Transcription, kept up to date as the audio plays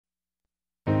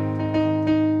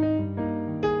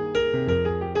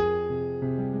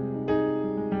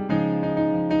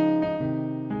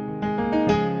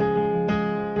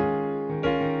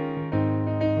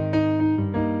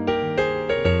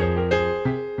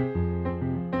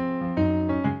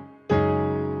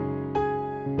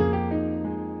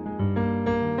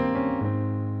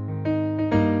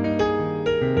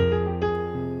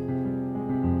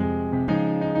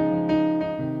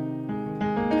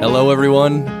Hello,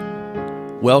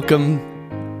 everyone.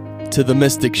 Welcome to The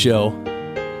Mystic Show.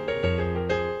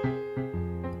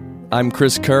 I'm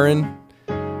Chris Curran,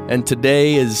 and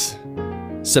today is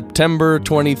September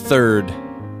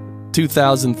 23rd,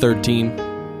 2013.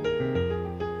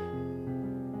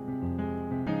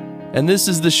 And this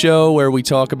is the show where we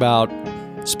talk about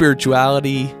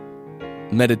spirituality,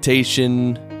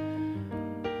 meditation,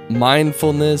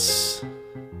 mindfulness,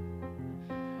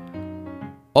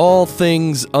 all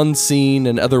things unseen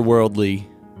and otherworldly,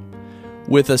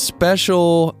 with a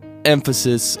special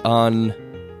emphasis on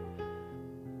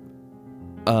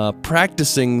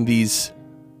practicing these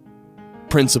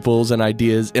principles and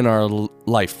ideas in our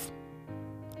life.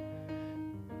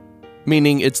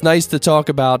 Meaning, it's nice to talk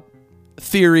about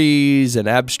theories and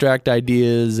abstract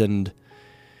ideas and,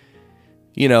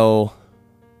 the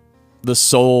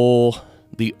soul,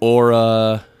 the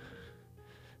aura,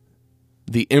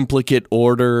 the implicate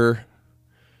order.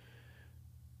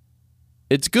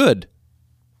 It's good.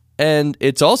 And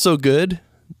it's also good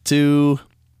to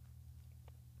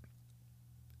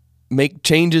make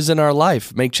changes in our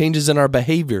life, make changes in our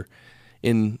behavior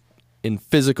in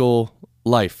physical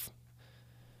life.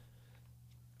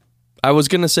 I was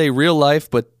going to say real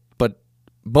life, but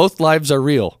both lives are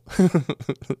real.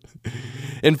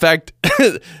 In fact,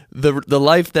 the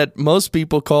life that most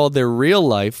people call their real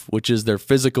life, which is their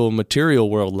physical material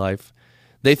world life,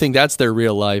 they think that's their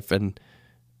real life. And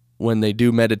when they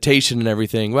do meditation and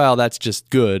everything, well, that's just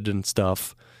good and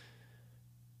stuff.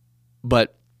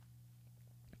 But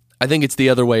I think it's the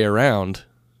other way around,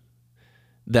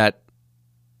 that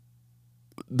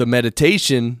the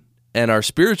meditation and our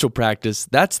spiritual practice,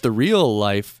 that's the real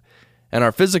life, and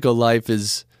our physical life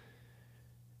it's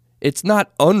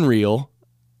not unreal.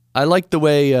 I like the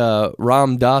way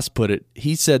Ram Dass put it.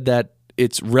 He said that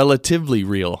it's relatively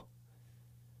real,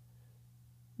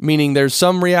 meaning there's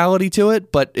some reality to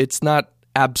it, but it's not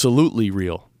absolutely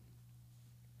real.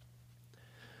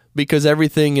 Because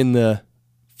everything in the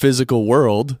physical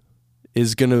world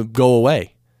is going to go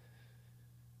away.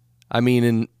 I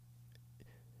mean,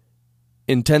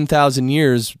 in 10,000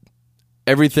 years,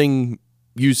 everything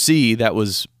you see that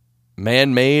was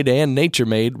man-made and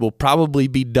nature-made will probably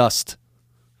be dust.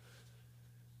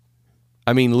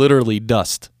 I mean, literally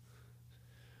dust.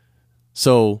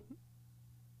 So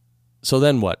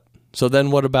then what? So then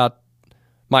what about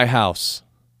my house,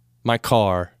 my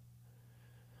car,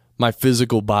 my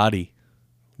physical body?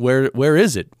 Where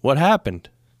is it? What happened?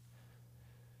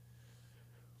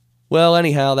 Well,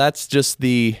 anyhow, that's just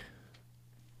the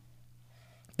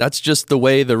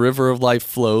way the river of life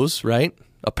flows, right?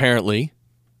 Apparently.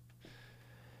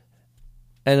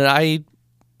 And I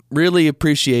really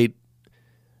appreciate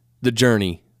the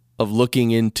journey of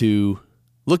looking into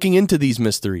these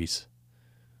mysteries.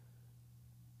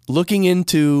 Looking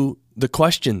into the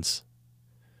questions.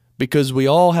 Because we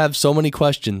all have so many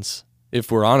questions,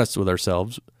 if we're honest with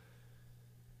ourselves.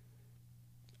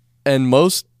 And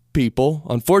most people,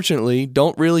 unfortunately,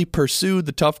 don't really pursue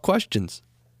the tough questions.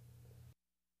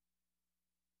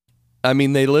 I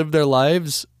mean, they live their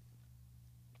lives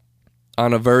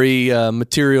on a very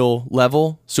material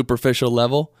level, superficial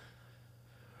level,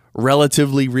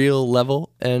 relatively real level,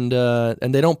 and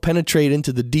they don't penetrate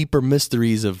into the deeper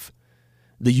mysteries of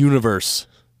the universe,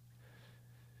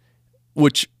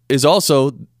 which is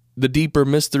also the deeper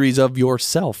mysteries of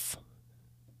yourself,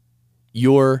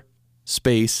 your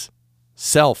space,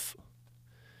 self,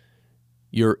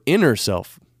 your inner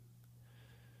self.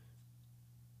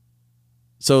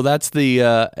 So that's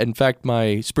in fact,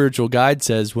 my spiritual guide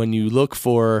says when you look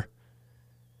for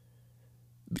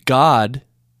God,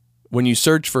 when you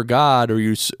search for God, when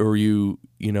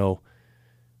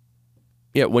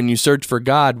you search for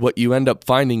God, what you end up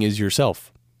finding is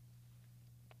yourself.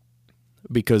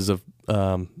 Because of,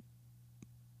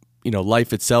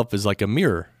 life itself is like a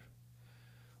mirror.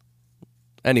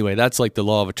 Anyway, that's like the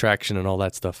law of attraction and all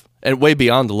that stuff. And way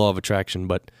beyond the law of attraction,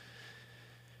 but...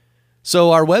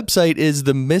 So our website is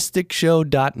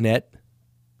themysticshow.net,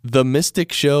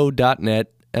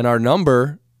 themysticshow.net, and our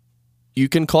number, you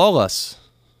can call us.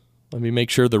 Let me make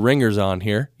sure the ringer's on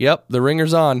here. Yep, the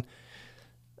ringer's on.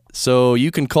 So you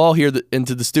can call here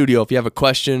into the studio if you have a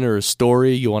question or a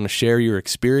story, you want to share your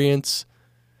experience,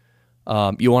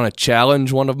 you want to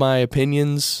challenge one of my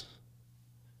opinions,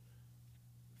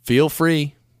 feel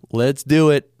free. Let's do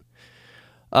it.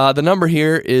 The number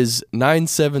here is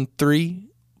 973-498-8033.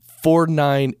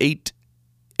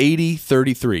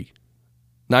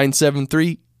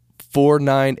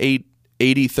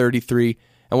 973-498-8033.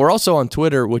 And we're also on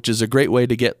Twitter, which is a great way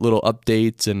to get little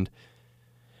updates and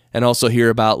and also hear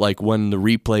about like when the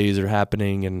replays are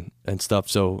happening and stuff.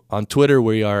 So on Twitter,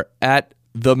 we are at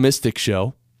The Mystic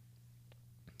Show.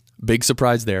 Big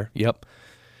surprise there. Yep.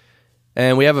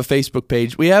 And we have a Facebook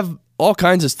page. We have all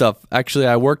kinds of stuff. Actually,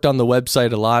 I worked on the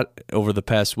website a lot over the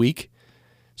past week.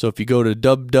 So if you go to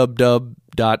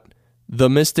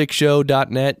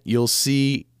www.themysticshow.net, you'll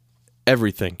see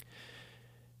everything.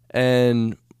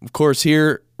 And of course,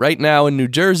 here right now in New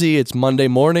Jersey, it's Monday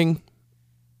morning,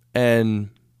 and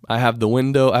I have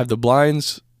the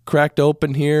blinds cracked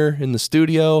open here in the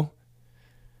studio.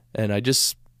 And I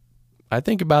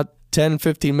think about 10,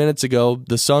 15 minutes ago,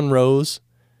 the sun rose.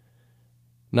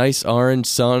 Nice orange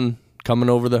sun coming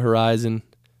over the horizon,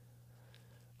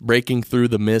 breaking through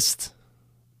the mist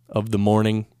of the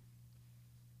morning.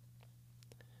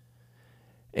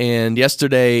 And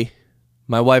yesterday,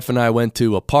 my wife and I went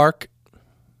to a park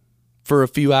for a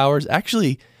few hours.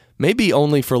 Actually, maybe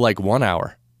only for like 1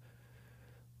 hour.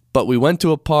 But we went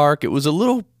to a park. It was a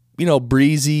little,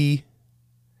 breezy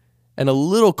and a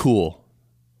little cool.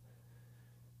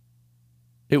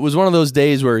 It was one of those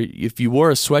days where if you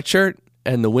wore a sweatshirt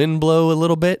and the wind blew a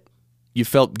little bit, you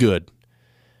felt good.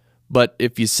 But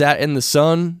if you sat in the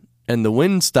sun and the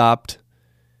wind stopped,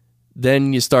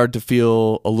 then you started to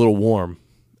feel a little warm.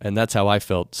 And that's how I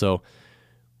felt. So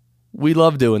we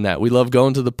love doing that. We love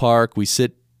going to the park. We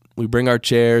bring our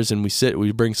chairs and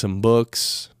we bring some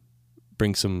books,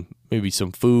 maybe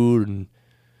some food and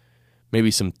maybe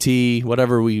some tea,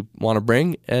 whatever we want to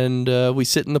bring. And we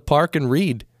sit in the park and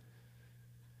read.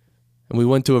 And we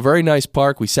went to a very nice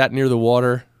park. We sat near the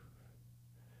water.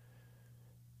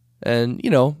 And,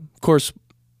 of course,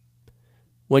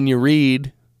 when you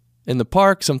read in the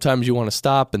park, sometimes you want to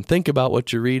stop and think about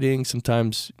what you're reading.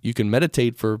 Sometimes you can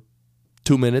meditate for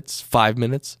 2 minutes, 5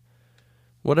 minutes,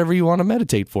 whatever you want to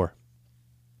meditate for.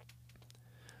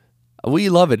 We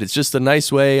love it. It's just a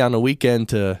nice way on a weekend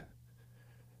to,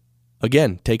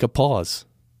 again, take a pause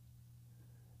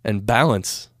and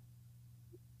balance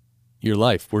your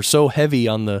life. We're so heavy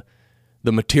on the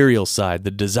material side, the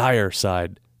desire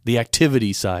side, the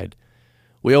activity side.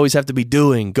 We always have to be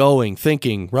doing, going,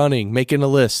 thinking, running, making a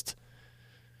list.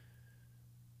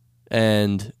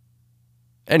 And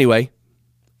anyway,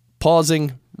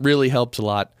 pausing really helps a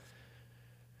lot.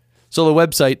 So the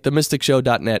website,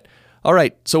 themysticshow.net. All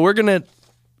right, so we're going to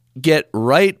get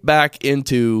right back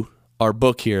into our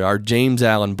book here, our James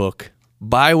Allen book,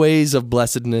 Byways of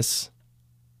Blessedness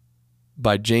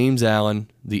by James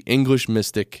Allen, the English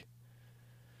mystic.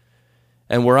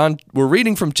 And we're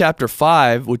reading from chapter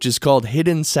 5, which is called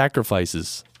Hidden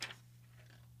Sacrifices.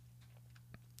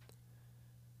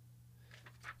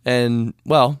 And,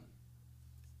 well,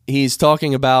 he's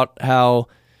talking about how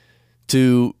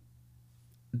to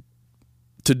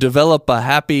develop a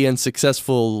happy and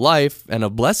successful life and a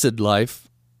blessed life,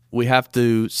 we have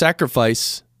to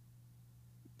sacrifice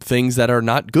things that are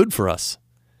not good for us.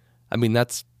 I mean,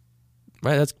 that's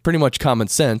right. That's pretty much common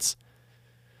sense.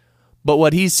 But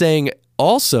what he's saying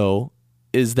also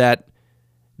is that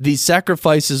these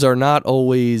sacrifices are not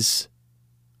always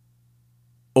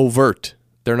overt.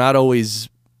 They're not always,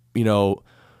 in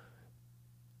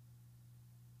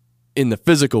the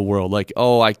physical world. Like,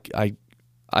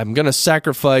 I'm going to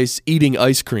sacrifice eating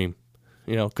ice cream,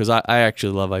 because I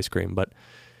actually love ice cream. But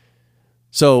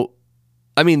so,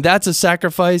 I mean, that's a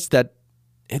sacrifice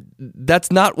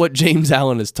that's not what James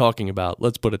Allen is talking about.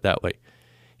 Let's put it that way.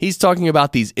 He's talking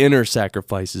about these inner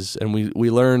sacrifices, and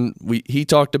he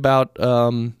talked about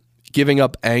giving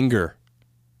up anger,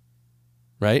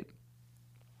 right?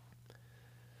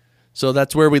 So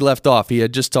that's where we left off. He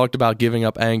had just talked about giving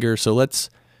up anger. So let's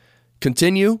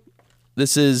continue.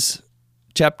 This is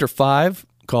chapter 5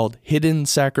 called Hidden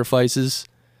Sacrifices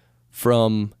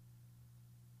from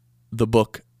the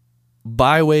book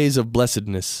Byways of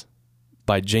Blessedness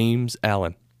by James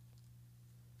Allen.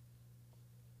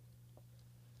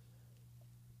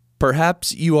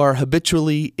 Perhaps you are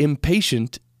habitually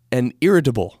impatient and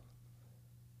irritable.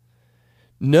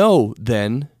 Know,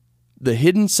 then, the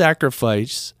hidden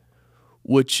sacrifice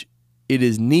which it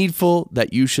is needful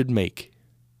that you should make.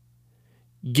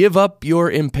 Give up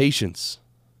your impatience.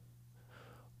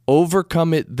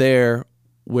 Overcome it there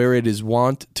where it is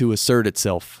wont to assert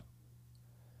itself.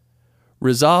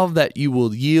 Resolve that you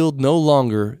will yield no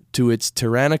longer to its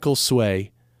tyrannical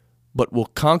sway, but will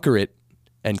conquer it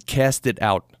and cast it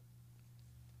out.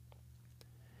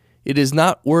 It is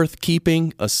not worth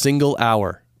keeping a single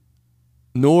hour,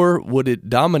 nor would it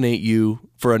dominate you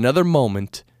for another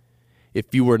moment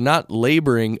if you were not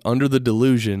laboring under the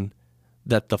delusion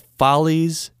that the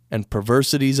follies and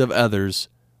perversities of others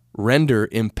render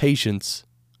impatience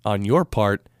on your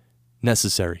part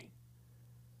necessary.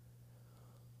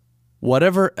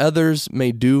 Whatever others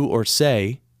may do or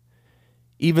say,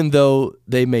 even though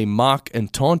they may mock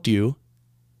and taunt you,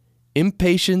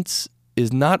 impatience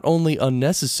is not only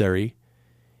unnecessary,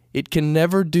 it can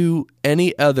never do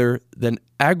any other than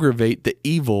aggravate the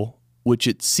evil which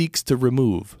it seeks to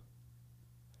remove.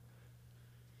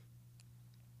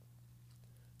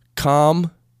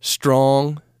 Calm,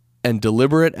 strong, and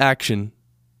deliberate action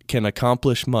can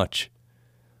accomplish much,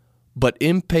 but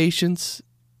impatience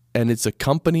and its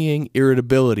accompanying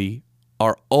irritability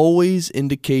are always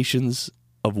indications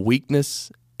of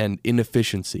weakness and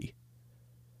inefficiency.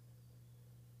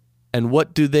 And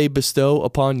what do they bestow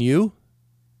upon you?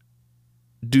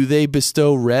 Do they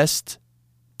bestow rest,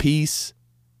 peace,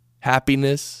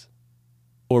 happiness,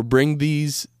 or bring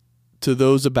these to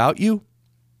those about you?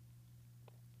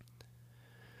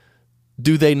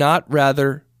 Do they not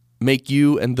rather make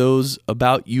you and those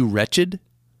about you wretched?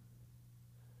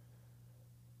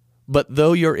 But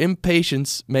though your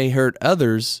impatience may hurt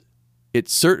others, it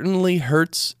certainly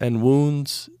hurts and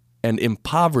wounds and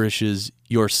impoverishes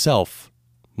yourself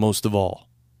most of all.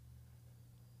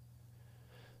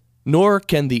 Nor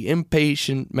can the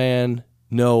impatient man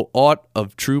know aught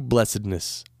of true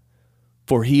blessedness,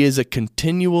 for he is a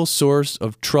continual source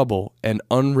of trouble and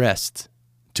unrest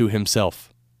to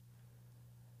himself.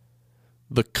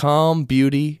 The calm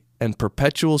beauty and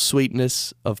perpetual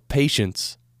sweetness of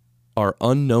patience are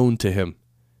unknown to him,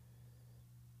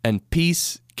 and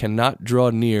peace cannot draw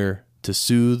near to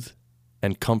soothe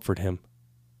and comfort him.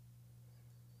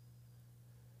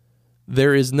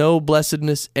 There is no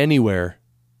blessedness anywhere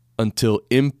until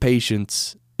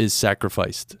impatience is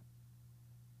sacrificed.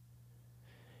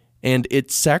 And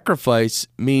its sacrifice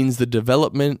means the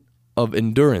development of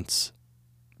endurance,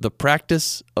 the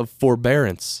practice of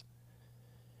forbearance,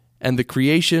 and the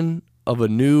creation of a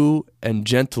new and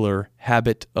gentler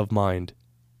habit of mind.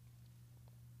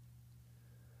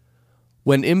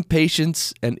 When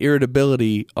impatience and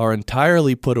irritability are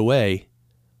entirely put away,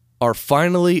 are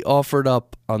finally offered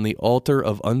up on the altar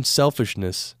of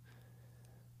unselfishness,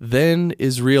 then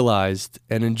is realized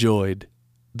and enjoyed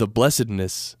the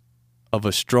blessedness of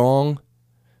a strong,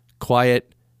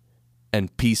 quiet,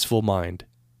 and peaceful mind.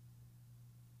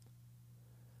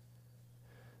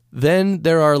 Then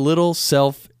there are little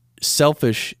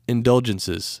selfish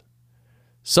indulgences,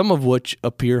 some of which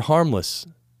appear harmless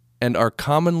and are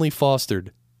commonly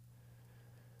fostered.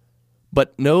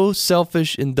 But no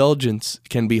selfish indulgence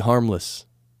can be harmless,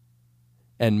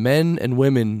 and men and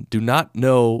women do not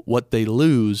know what they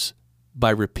lose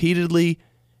by repeatedly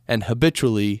and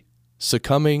habitually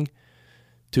succumbing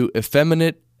to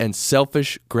effeminate and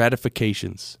selfish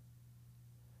gratifications.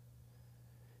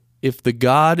 If the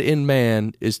God in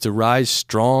man is to rise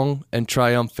strong and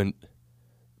triumphant,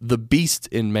 the beast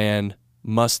in man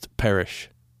must perish.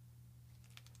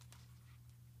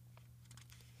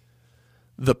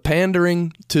 The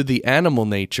pandering to the animal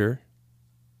nature,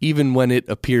 even when it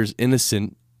appears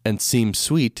innocent and seems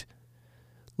sweet,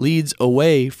 leads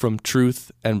away from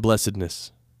truth and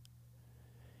blessedness.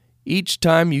 Each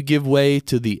time you give way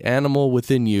to the animal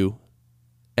within you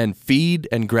and feed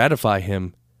and gratify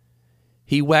him,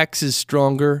 he waxes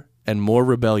stronger and more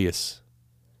rebellious,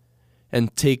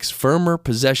 and takes firmer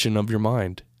possession of your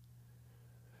mind,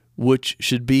 which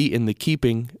should be in the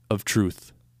keeping of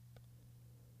truth.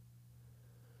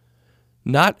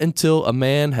 Not until a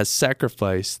man has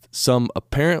sacrificed some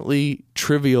apparently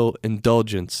trivial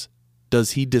indulgence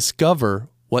does he discover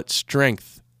what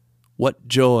strength, what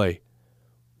joy,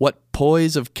 what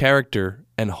poise of character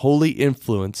and holy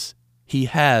influence he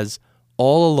has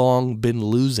all along been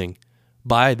losing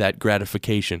by that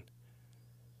gratification.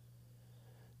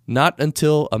 Not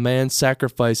until a man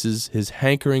sacrifices his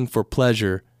hankering for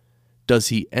pleasure does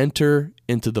he enter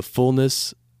into the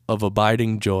fullness of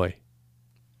abiding joy.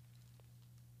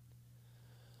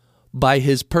 By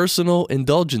his personal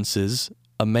indulgences,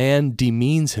 a man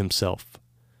demeans himself,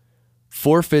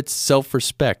 forfeits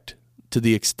self-respect to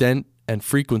the extent and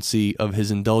frequency of his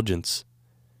indulgence,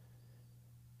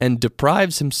 and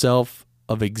deprives himself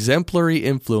of exemplary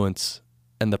influence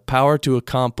and the power to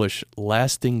accomplish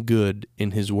lasting good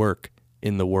in his work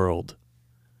in the world.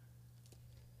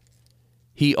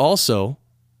 He also,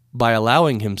 by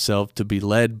allowing himself to be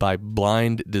led by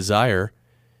blind desire,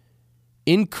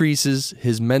 increases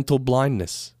his mental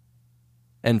blindness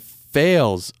and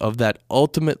fails of that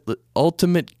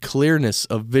ultimate clearness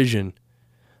of vision,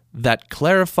 that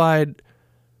clarified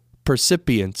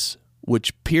percipience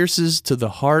which pierces to the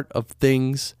heart of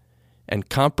things and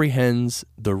comprehends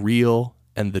the real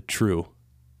and the true.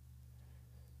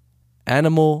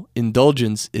 Animal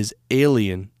indulgence is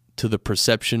alien to the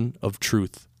perception of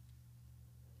truth.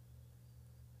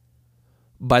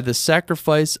 By the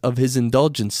sacrifice of his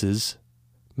indulgences,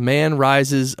 man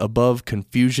rises above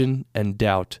confusion and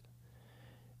doubt,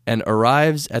 and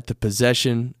arrives at the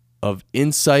possession of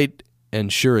insight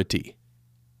and surety.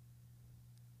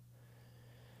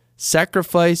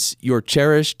 Sacrifice your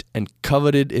cherished and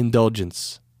coveted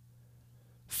indulgence.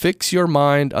 Fix your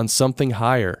mind on something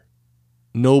higher,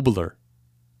 nobler,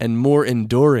 and more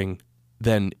enduring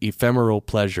than ephemeral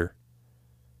pleasure.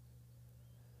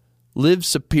 Live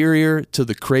superior to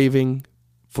the craving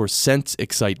for sense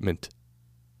excitement,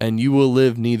 and you will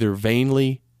live neither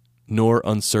vainly nor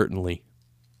uncertainly.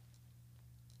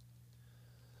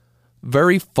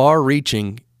 Very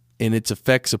far-reaching in its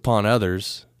effects upon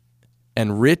others,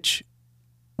 and rich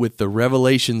with the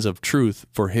revelations of truth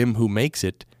for him who makes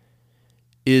it,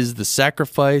 is the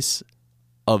sacrifice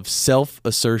of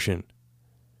self-assertion,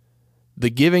 the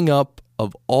giving up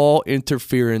of all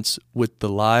interference with the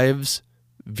lives,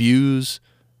 views,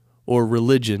 or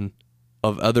religion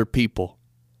of other people,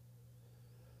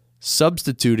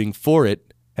 substituting for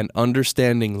it an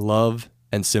understanding love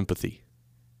and sympathy.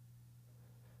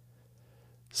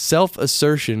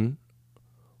 Self-assertion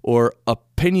or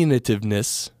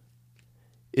opinionativeness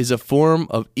is a form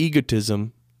of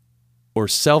egotism or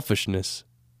selfishness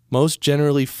most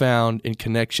generally found in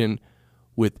connection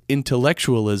with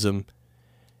intellectualism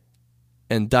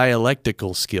and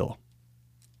dialectical skill.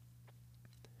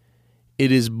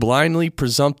 It is blindly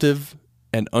presumptive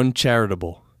and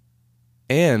uncharitable,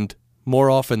 and, more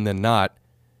often than not,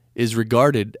 is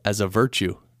regarded as a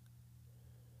virtue.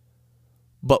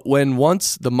 But when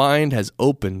once the mind has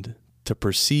opened to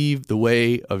perceive the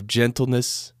way of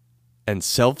gentleness and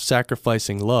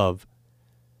self-sacrificing love,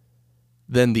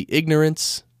 then the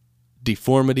ignorance,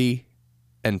 deformity,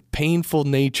 and painful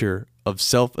nature of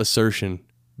self-assertion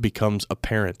becomes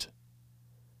apparent.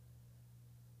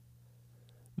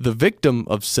 The victim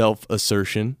of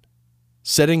self-assertion,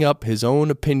 setting up his own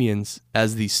opinions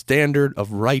as the standard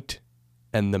of right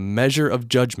and the measure of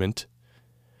judgment,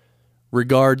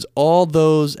 regards all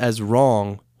those as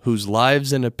wrong whose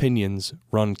lives and opinions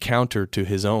run counter to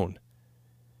his own,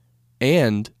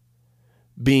 and,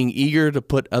 being eager to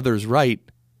put others right,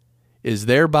 is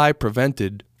thereby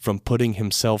prevented from putting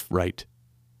himself right.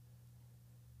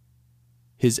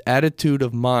 His attitude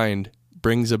of mind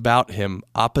brings about him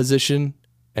opposition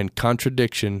and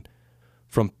contradiction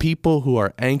from people who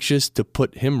are anxious to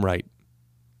put him right.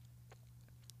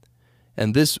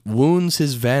 And this wounds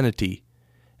his vanity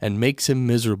and makes him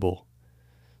miserable,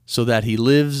 so that he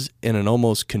lives in an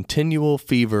almost continual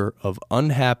fever of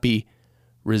unhappy,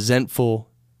 resentful,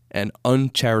 and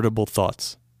uncharitable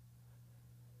thoughts.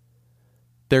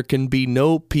 There can be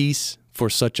no peace for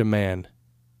such a man,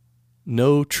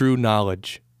 no true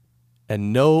knowledge,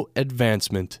 and no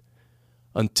advancement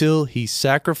until he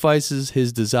sacrifices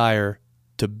his desire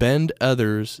to bend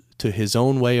others to his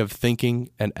own way of thinking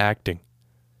and acting.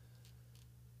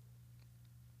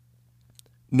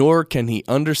 Nor can he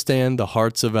understand the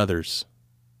hearts of others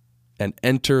and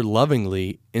enter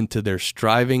lovingly into their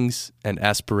strivings and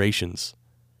aspirations.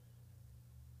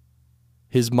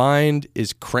 His mind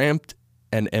is cramped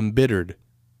and embittered,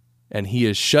 and he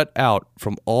is shut out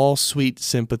from all sweet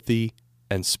sympathy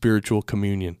and spiritual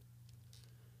communion.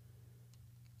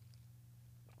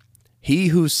 He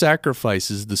who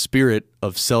sacrifices the spirit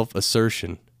of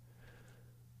self-assertion,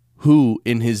 who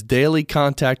in his daily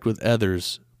contact with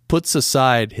others puts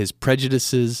aside his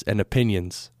prejudices and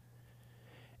opinions,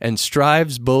 and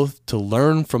strives both to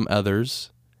learn from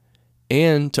others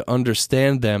and to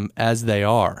understand them as they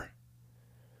are,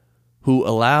 who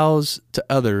allows to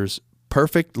others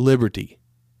perfect liberty,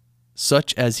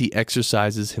 such as he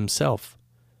exercises himself,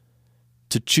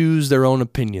 to choose their own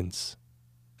opinions,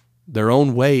 their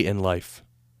own way in life.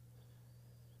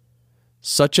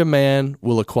 Such a man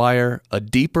will acquire a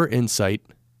deeper insight,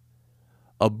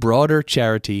 a broader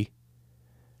charity,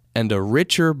 and a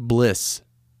richer bliss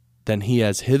than he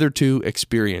has hitherto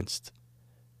experienced,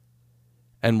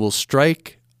 and will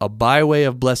strike a byway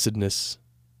of blessedness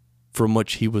from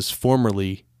which he was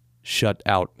formerly shut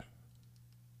out.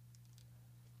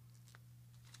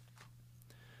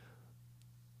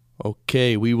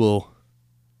 Okay, we will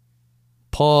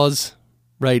pause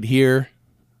right here.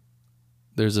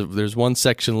 There's one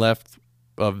section left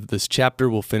of this chapter.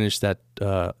 We'll finish that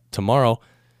tomorrow.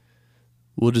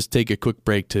 We'll just take a quick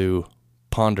break to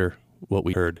ponder what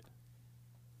we heard.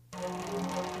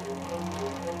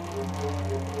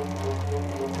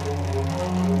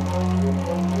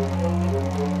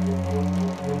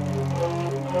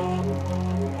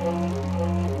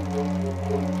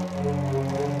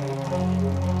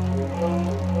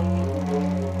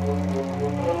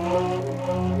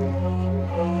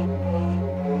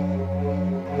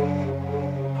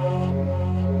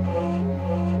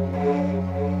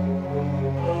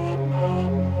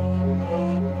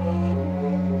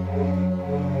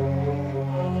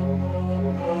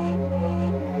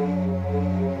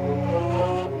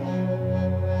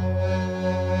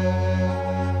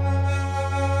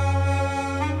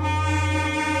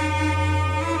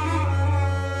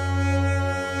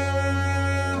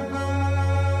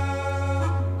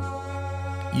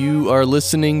 You are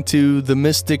listening to The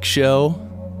Mystic Show.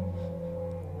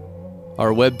 Our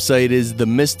website is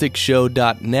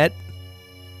themysticshow.net.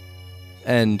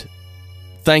 And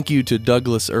thank you to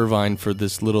Douglas Irvine for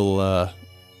this little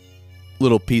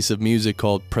piece of music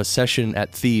called Procession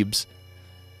at Thebes.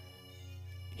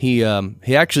 He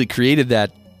actually created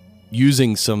that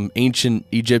using some ancient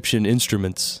Egyptian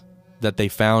instruments that they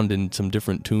found in some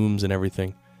different tombs and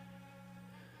everything.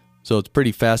 So it's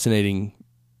pretty fascinating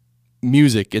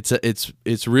music.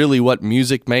 It's really what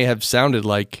music may have sounded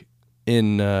like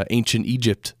in ancient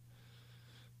Egypt,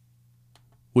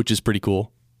 which is pretty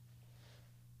cool.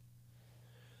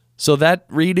 So that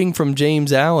reading from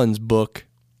James Allen's book,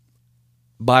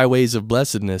 Byways of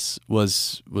Blessedness,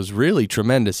 was really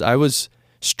tremendous. I was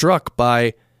struck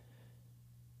by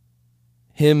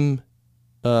him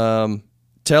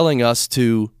telling us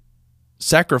to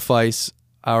sacrifice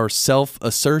our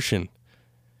self-assertion.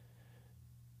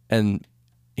 And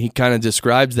he kind of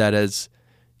describes that as,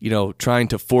 trying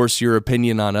to force your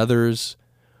opinion on others,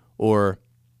 or,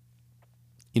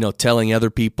 telling other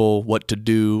people what to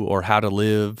do or how to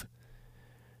live.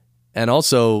 And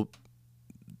also,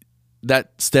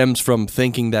 that stems from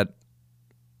thinking that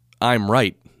I'm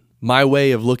right. My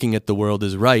way of looking at the world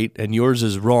is right, and yours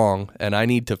is wrong, and I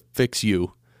need to fix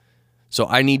you. So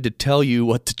I need to tell you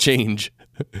what to change.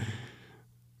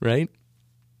 Right?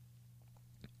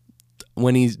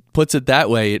 When he puts it that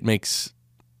way, it makes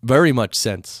very much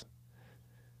sense.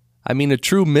 I mean, a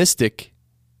true mystic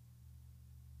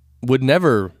would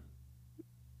never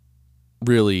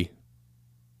really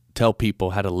tell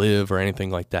people how to live or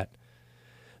anything like that.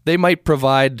 They might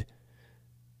provide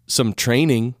some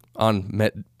training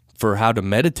for how to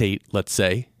meditate, let's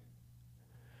say,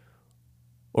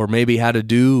 or maybe how to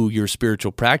do your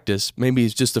spiritual practice. Maybe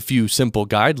it's just a few simple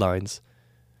guidelines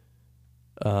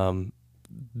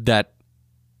that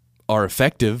are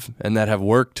effective and that have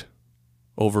worked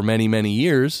over many, many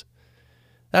years.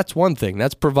 That's one thing.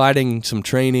 That's providing some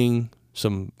training,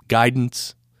 some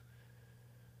guidance,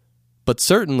 but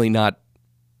certainly not,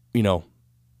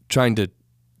 trying to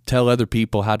tell other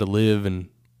people how to live and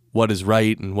what is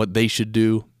right and what they should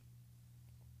do.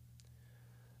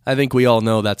 I think we all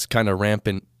know that's kind of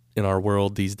rampant in our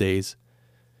world these days.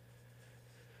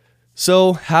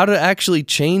 So how to actually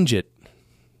change it?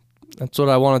 That's what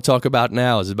I want to talk about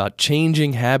now, is about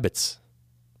changing habits.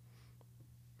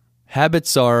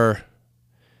 Habits are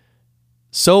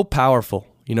so powerful.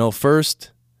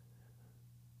 First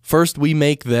we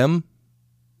make them,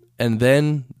 and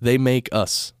then they make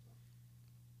us.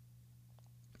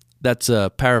 That's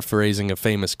paraphrasing a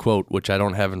famous quote, which I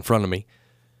don't have in front of me.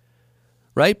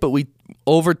 Right? But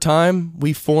over time,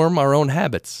 we form our own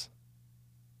habits.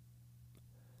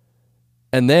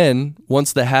 And then,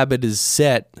 once the habit is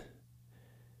set,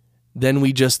 then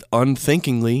we just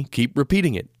unthinkingly keep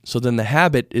repeating it. So then the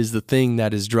habit is the thing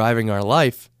that is driving our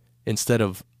life instead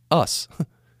of us.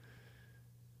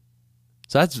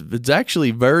 So it's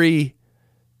actually very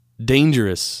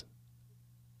dangerous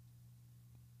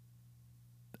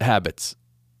habits.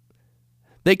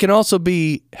 They can also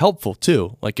be helpful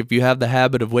too. Like if you have the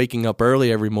habit of waking up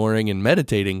early every morning and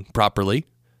meditating properly,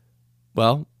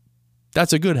 well,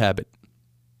 that's a good habit.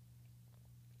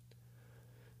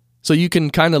 So you can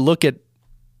kind of look at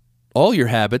all your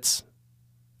habits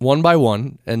one by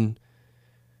one and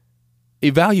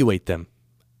evaluate them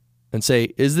and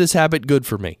say, is this habit good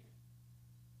for me?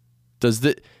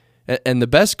 And the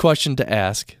best question to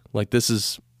ask, like this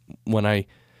is when I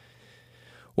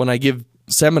give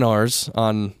seminars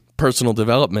on personal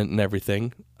development and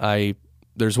everything,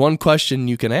 there's one question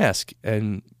you can ask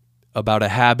and about a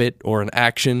habit or an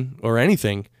action or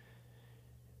anything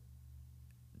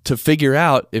to figure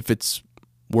out if it's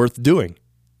worth doing.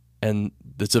 And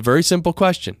it's a very simple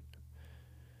question.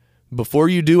 Before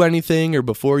you do anything or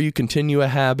before you continue a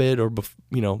habit or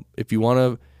if you want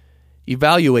to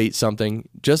evaluate something,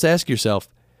 just ask yourself,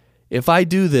 if I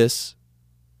do this,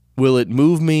 will it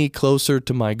move me closer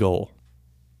to my goal?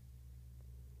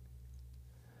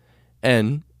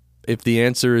 And if the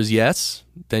answer is yes,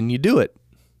 then you do it.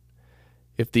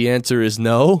 If the answer is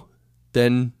no,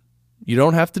 then you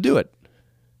don't have to do it.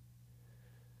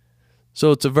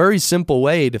 So it's a very simple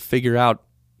way to figure out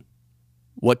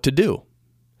what to do.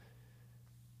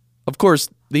 Of course,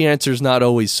 the answer is not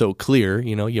always so clear.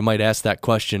 You might ask that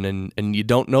question and you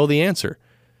don't know the answer.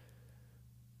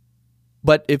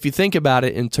 But if you think about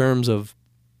it in terms of,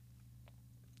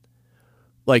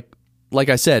 like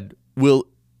I said, will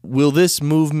this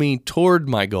move me toward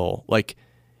my goal? Like,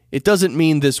 it doesn't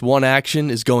mean this one action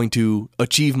is going to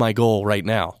achieve my goal right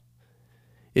now.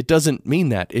 It doesn't mean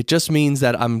that. It just means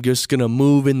that I'm just going to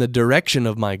move in the direction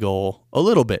of my goal a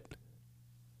little bit.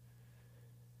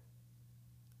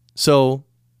 So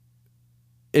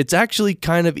it's actually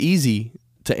kind of easy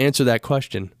to answer that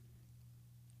question.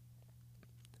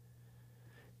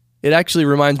 It actually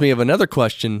reminds me of another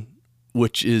question,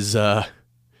 which is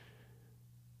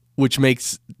which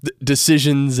makes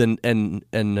decisions and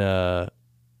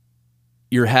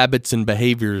your habits and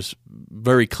behaviors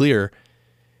very clear.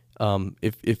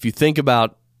 If you think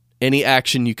about any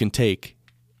action you can take,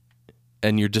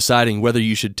 and you're deciding whether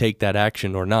you should take that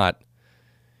action or not,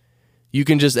 you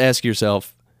can just ask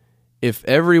yourself, if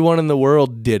everyone in the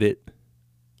world did it,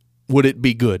 would it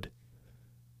be good?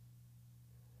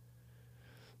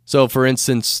 So, for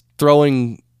instance,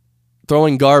 throwing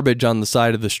garbage on the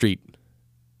side of the street.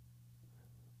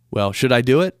 Well, should I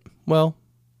do it? Well,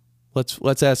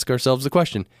 let's ask ourselves the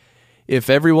question. If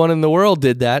everyone in the world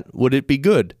did that, would it be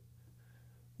good?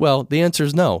 Well, the answer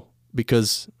is no,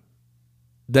 because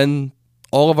then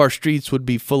all of our streets would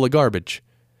be full of garbage.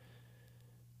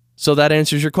 So that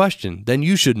answers your question. Then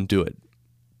you shouldn't do it.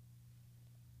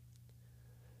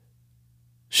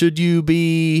 Should you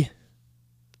be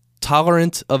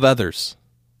tolerant of others?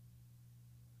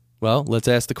 Well, let's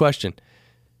ask the question.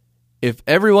 If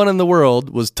everyone in the world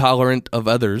was tolerant of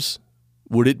others,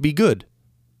 would it be good?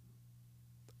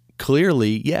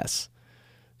 Clearly, yes.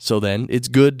 So then, it's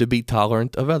good to be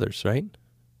tolerant of others, right?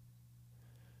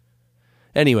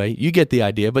 Anyway, you get the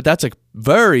idea, but that's a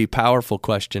very powerful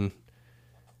question.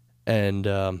 And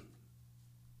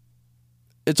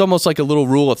it's almost like a little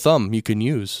rule of thumb you can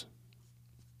use.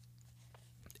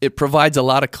 It provides a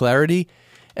lot of clarity.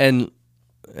 And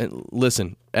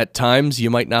listen, at times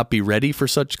you might not be ready for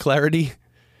such clarity.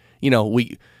 You know,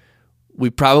 we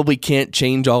probably can't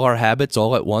change all our habits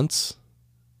all at once.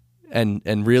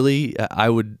 And really, I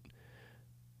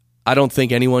don't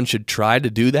think anyone should try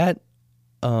to do that.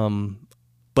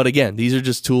 But again, these are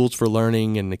just tools for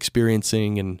learning and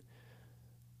experiencing and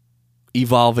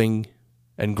evolving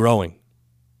and growing.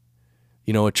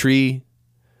 You know, a tree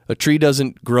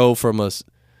doesn't grow from a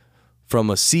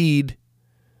seed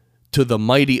to the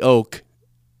mighty oak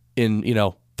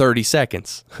in, 30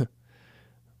 seconds.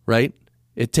 Right?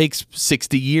 It takes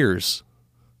 60 years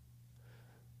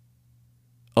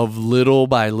of little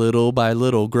by little by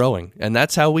little growing. And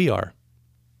that's how we are.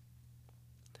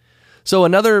 So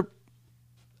another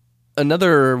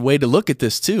way to look at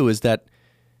this too is that,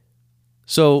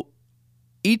 so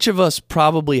each of us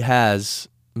probably has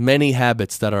many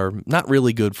habits that are not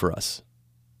really good for us.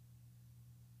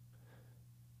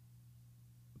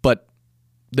 But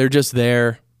they're just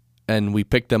there and we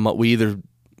picked them up. We either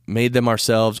made them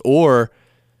ourselves, or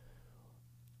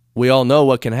we all know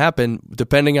what can happen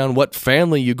depending on what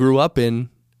family you grew up in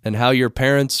and how your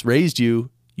parents raised you.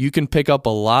 You can pick up a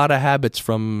lot of habits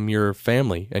from your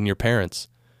family and your parents.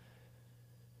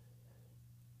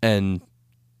 And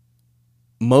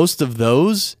most of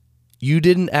those you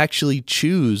didn't actually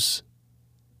choose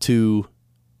to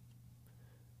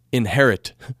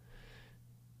inherit.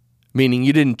 Meaning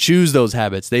you didn't choose those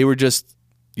habits. They were just,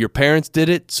 your parents did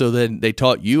it, so then they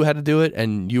taught you how to do it,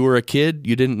 and you were a kid,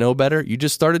 you didn't know better, you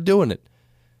just started doing it.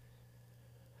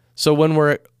 So when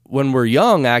we're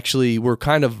young, actually, we're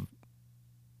kind of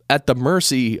at the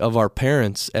mercy of our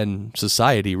parents and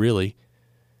society, really.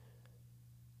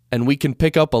 And we can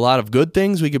pick up a lot of good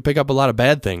things, we can pick up a lot of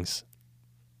bad things.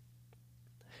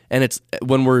 And it's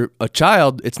when we're a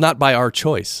child, it's not by our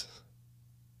choice.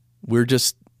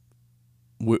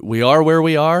 We are where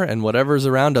we are, and whatever's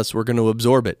around us, we're going to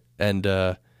absorb it and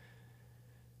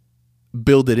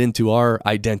build it into our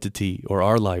identity or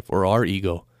our life or our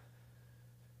ego.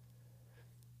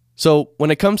 So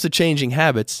when it comes to changing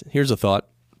habits, here's a thought.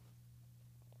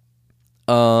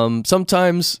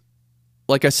 Sometimes,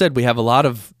 like I said, we have a lot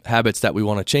of habits that we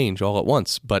want to change all at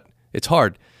once, but it's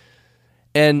hard.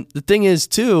 And the thing is,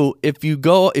 too, if you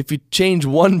change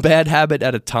one bad habit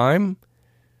at a time,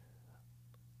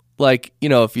 like,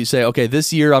 if you say, okay,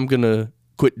 this year I'm going to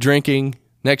quit drinking,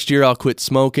 next year I'll quit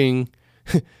smoking,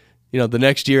 the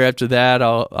next year after that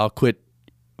I'll quit,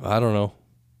 I don't know,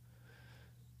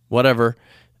 whatever.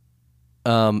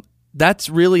 That's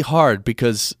really hard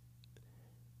because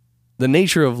the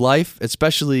nature of life,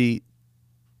 especially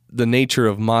the nature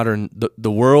of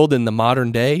the world in the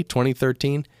modern day,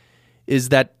 2013, is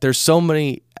that there's so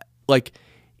many, like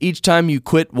each time you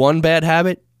quit one bad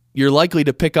habit, you're likely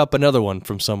to pick up another one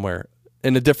from somewhere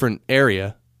in a different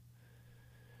area.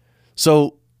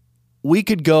 So we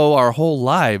could go our whole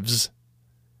lives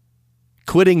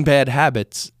quitting bad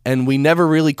habits, and we never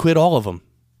really quit all of them.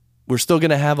 We're still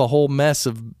going to have a whole mess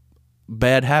of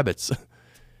bad habits.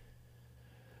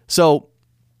 So,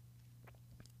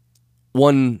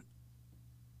 one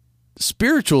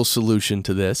spiritual solution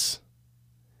to this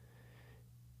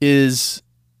is,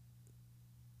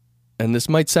 and this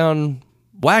might sound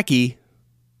wacky,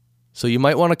 so you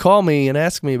might want to call me and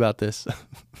ask me about this.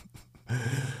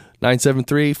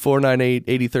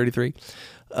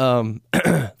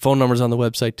 973-498-8033. Phone number's on the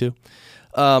website too.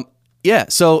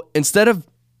 So instead of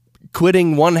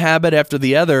quitting one habit after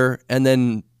the other and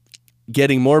then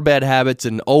getting more bad habits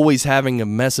and always having a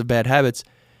mess of bad habits,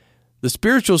 the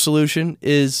spiritual solution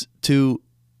is to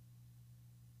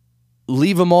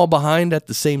leave them all behind at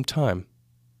the same time.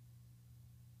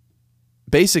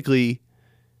 Basically,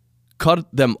 cut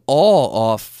them all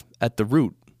off at the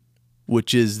root,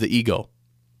 which is the ego.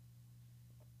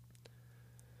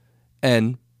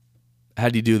 And how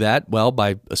do you do that? Well,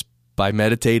 by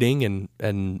meditating and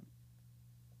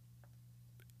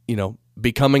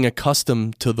becoming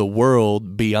accustomed to the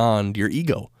world beyond your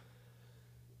ego.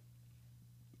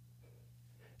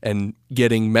 And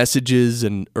getting messages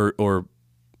or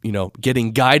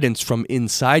getting guidance from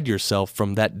inside yourself,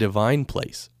 from that divine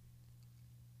place.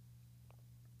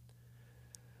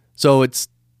 So that's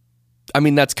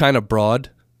kind of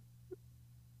broad.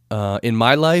 In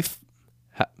my life,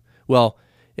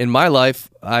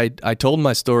 I told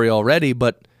my story already,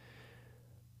 but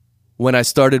when I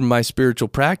started my spiritual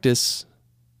practice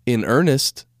in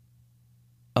earnest,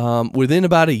 within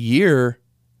about a year,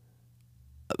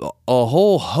 a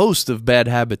whole host of bad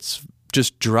habits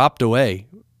just dropped away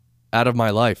out of my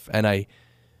life.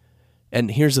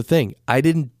 And here's the thing, I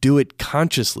didn't do it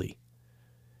consciously.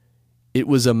 It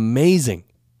was amazing.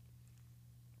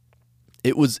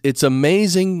 It's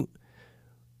amazing.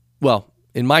 Well,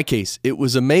 in my case, it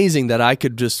was amazing that I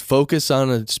could just focus on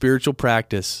a spiritual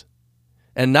practice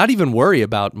and not even worry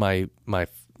about my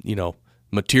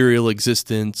material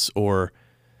existence or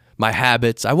my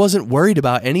habits. I wasn't worried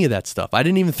about any of that stuff. I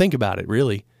didn't even think about it,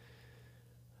 really.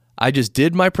 I just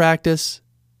did my practice,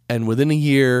 and within a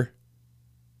year,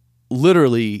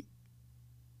 literally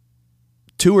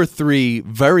 2 or 3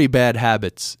 very bad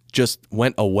habits just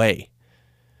went away.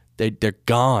 They're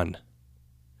gone.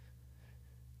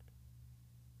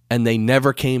 And they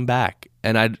never came back.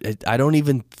 And I don't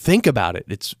even think about it.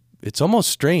 It's almost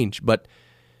strange, but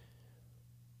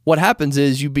what happens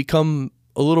is you become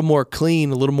a little more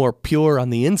clean, a little more pure on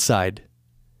the inside.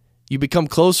 You become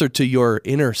closer to your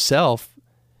inner self.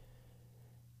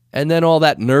 And then all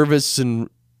that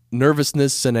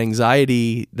nervousness and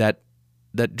anxiety that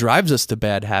drives us to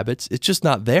bad habits, it's just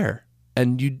not there.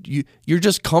 And you're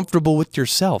just comfortable with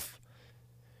yourself.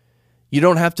 You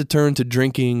don't have to turn to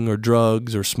drinking or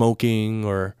drugs or smoking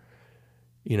or,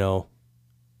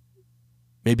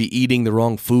 maybe eating the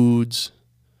wrong foods.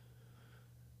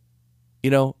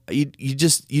 You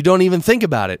don't even think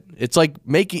about it. It's like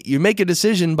you make a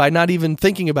decision by not even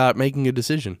thinking about making a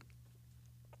decision.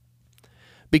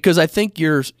 Because I think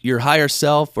your higher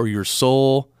self or your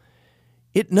soul,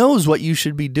 it knows what you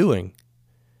should be doing.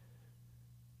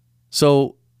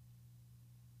 So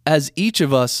as each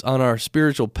of us on our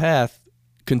spiritual path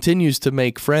continues to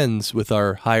make friends with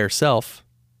our higher self,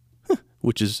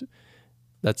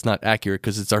 that's not accurate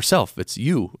because it's ourself, it's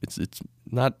you, it's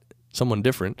not someone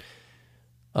different.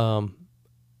 But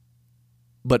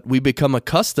we become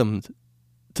accustomed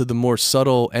to the more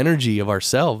subtle energy of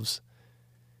ourselves,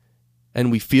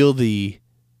 and we feel the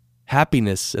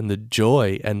happiness and the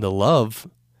joy and the love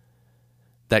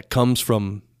that comes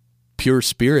from pure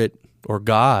spirit or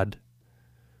God.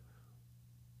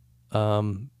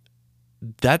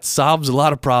 That solves a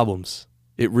lot of problems.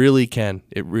 It really can.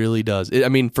 It really does.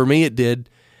 For me, it did.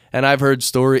 And I've heard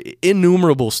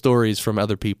innumerable stories from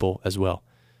other people as well.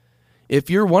 If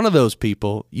you're one of those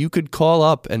people, you could call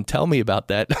up and tell me about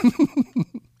that.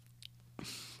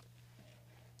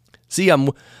 See,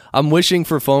 I'm wishing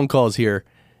for phone calls here,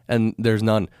 and there's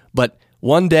none. But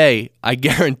one day, I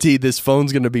guarantee this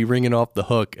phone's going to be ringing off the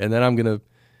hook, and then I'm going to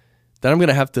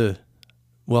have to,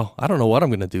 I don't know what I'm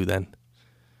going to do then.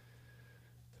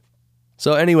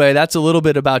 So anyway, that's a little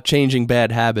bit about changing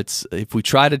bad habits. If we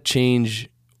try to change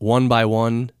one by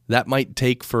one, that might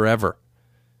take forever.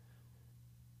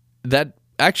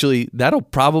 That'll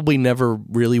probably never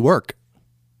really work.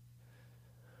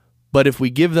 But if we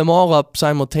give them all up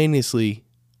simultaneously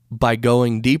by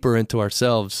going deeper into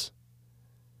ourselves,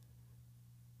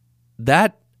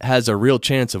 that has a real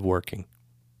chance of working.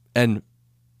 And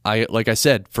like I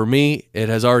said, for me, it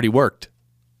has already worked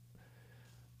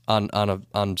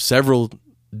on several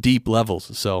deep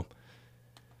levels. So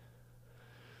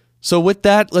with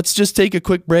that, let's just take a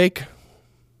quick break.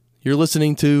 You're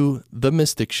listening to The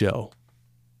Mystic Show.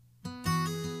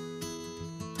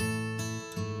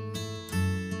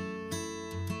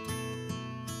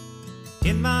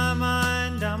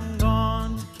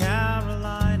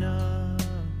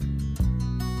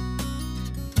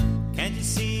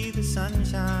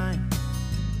 sunshine?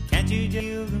 Can't you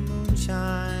feel the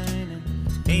moonshine? And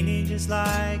ain't it just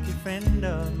like a friend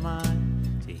of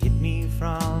mine to hit me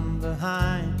from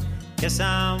behind? Guess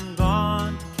I'm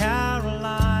gone to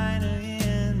Carolina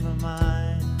in my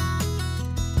mind.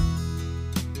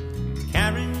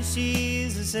 Karen,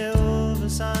 she's a silver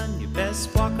sun. You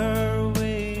best walk her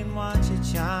away and watch it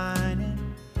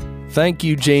shining. Thank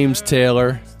you, James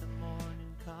Taylor.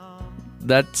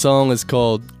 That song is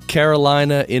called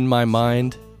Carolina in My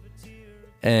Mind,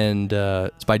 and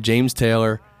it's by James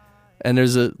Taylor. And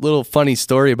there's a little funny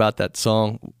story about that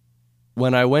song.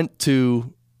 When I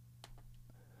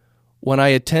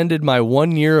attended my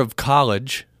 1 year of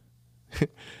college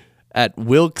at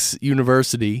Wilkes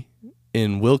University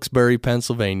in Wilkes-Barre,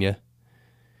 Pennsylvania,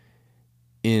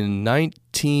 in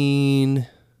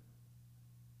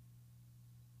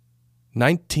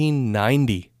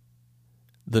 1990,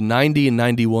 the 90 and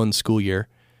 91 school year,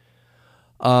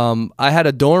 I had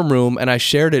a dorm room and I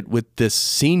shared it with this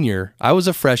senior. I was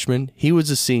a freshman, he was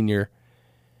a senior,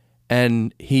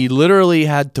 and he literally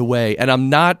had to weigh,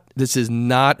 and this is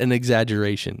not an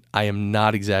exaggeration. I am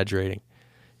not exaggerating.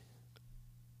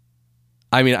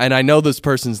 I mean, and I know this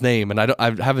person's name, and I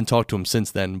haven't talked to him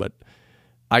since then, but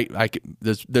I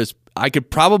could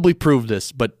probably prove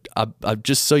this, but I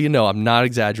just so you know, I'm not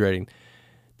exaggerating.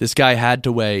 This guy had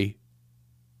to weigh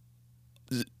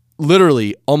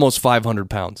literally almost 500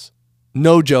 pounds.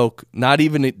 No joke. Not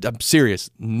even, I'm serious.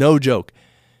 No joke.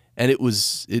 And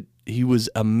he was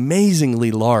amazingly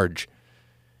large.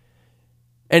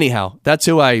 Anyhow, that's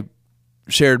who I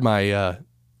shared that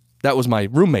was my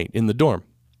roommate in the dorm.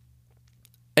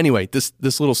 Anyway, this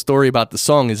little story about the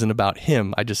song isn't about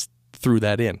him. I just threw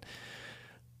that in.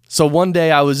 So one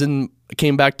day I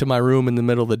came back to my room in the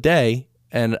middle of the day,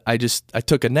 and I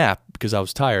took a nap because I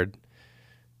was tired.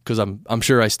 Because I'm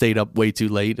sure I stayed up way too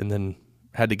late and then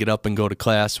had to get up and go to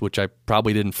class, which I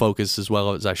probably didn't focus as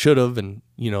well as I should have, and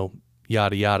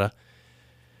yada yada.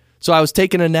 So I was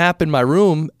taking a nap in my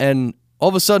room, and all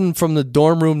of a sudden from the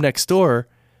dorm room next door,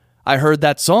 I heard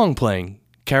that song playing,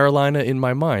 Carolina in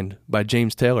My Mind by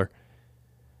James Taylor.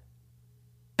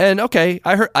 And okay,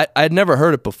 I'd never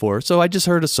heard it before, so I just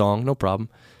heard a song, no problem.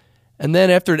 And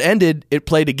then after it ended, it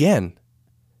played again.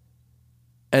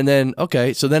 And then,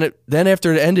 okay, so then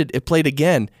after it ended, it played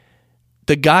again.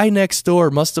 The guy next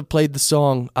door must have played the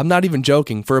song, I'm not even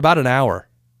joking, for about an hour.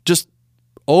 Just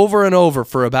over and over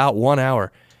for about 1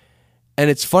 hour. And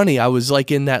it's funny, I was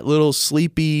like in that little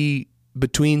sleepy,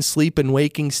 between sleep and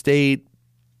waking state.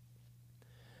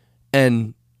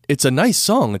 And it's a nice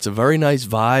song. It's a very nice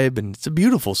vibe, and it's a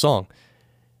beautiful song.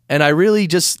 And I really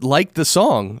just liked the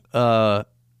song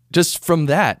just from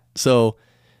that. So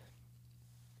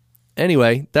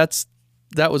anyway, that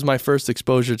was my first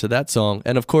exposure to that song.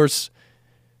 And of course,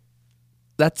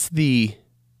 that's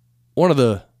one of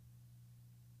the,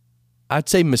 I'd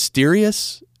say,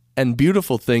 mysterious and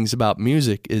beautiful things about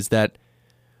music is that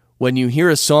when you hear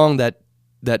a song that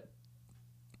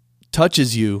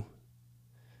touches you,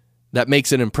 that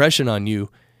makes an impression on you,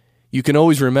 you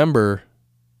always remember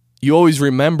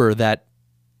that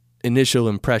initial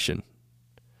impression.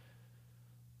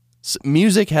 So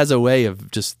music has a way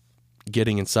of just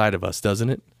getting inside of us, doesn't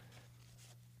it?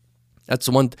 That's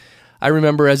the one I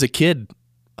remember as a kid.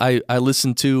 I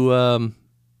listened to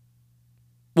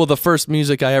the first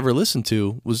music I ever listened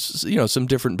to was some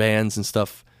different bands and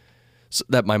stuff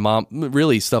that my mom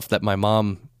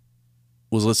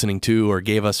was listening to or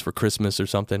gave us for Christmas or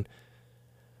something.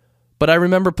 But I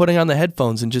remember putting on the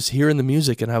headphones and just hearing the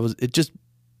music, and it just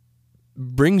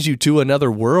brings you to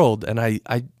another world. And I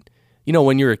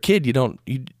when you're a kid,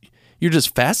 you're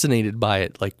just fascinated by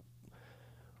it. Like,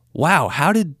 wow,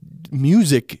 how did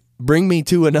music bring me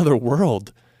to another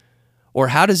world? Or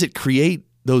how does it create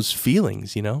those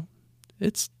feelings,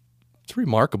 It's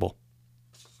remarkable.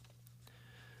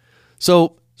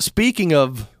 So, speaking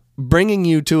of bringing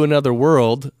you to another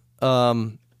world,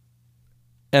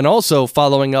 and also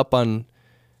following up on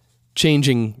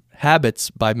changing habits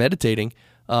by meditating,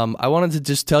 I wanted to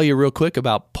just tell you real quick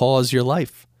about Pause Your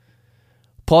Life.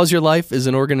 Pause Your Life is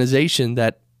an organization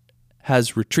that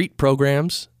has retreat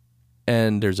programs,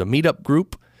 and there's a meetup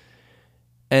group,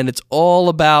 and it's all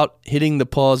about hitting the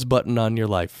pause button on your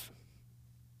life.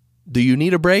 Do you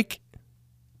need a break?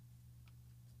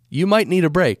 You might need a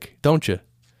break, don't you?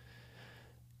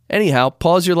 Anyhow,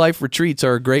 Pause Your Life retreats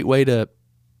are a great way to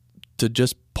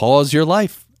just pause your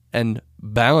life and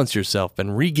balance yourself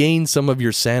and regain some of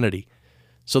your sanity.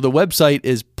 So the website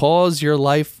is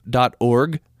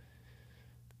pauseyourlife.org.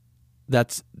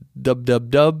 That's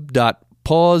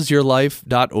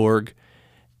www.pauseyourlife.org.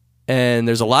 And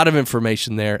there's a lot of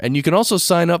information there. And you can also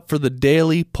sign up for the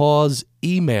Daily Pause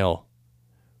email,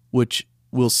 which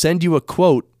will send you a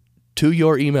quote to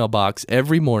your email box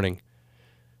every morning.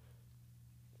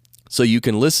 So you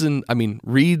can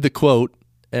read the quote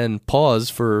and pause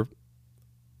for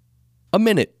a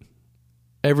minute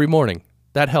every morning.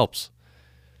 That helps.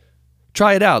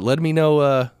 Try it out. Let me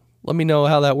know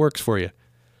how that works for you.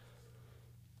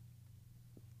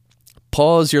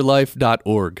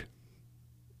 pauseyourlife.org.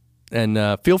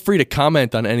 And feel free to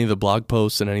comment on any of the blog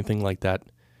posts and anything like that.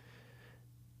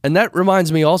 And that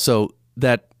reminds me also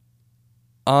that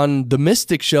on the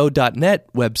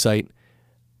mysticshow.net website,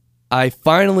 I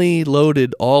finally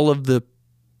loaded all of the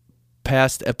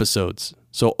past episodes.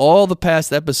 So all the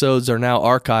past episodes are now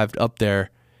archived up there.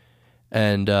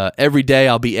 And every day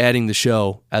I'll be adding the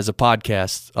show as a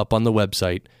podcast up on the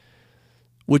website,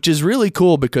 which is really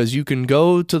cool because you can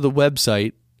go to the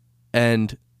website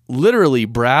and literally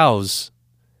browse.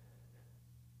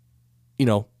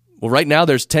 Right now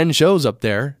there's 10 shows up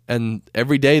there, and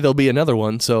every day there'll be another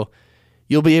one. So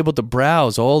you'll be able to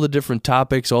browse all the different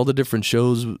topics, all the different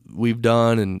shows we've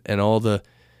done, and all the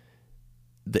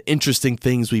interesting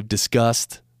things we've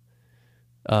discussed.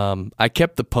 I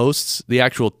kept the posts, the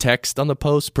actual text on the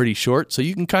posts, pretty short, so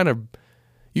you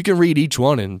can read each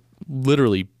one in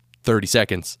literally 30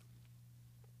 seconds.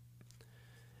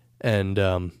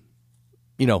 And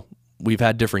we've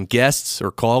had different guests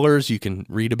or callers. You can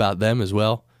read about them as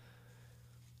well.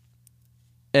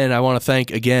 And I want to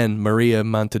thank again Maria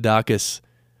Montadakis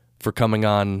for coming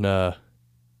on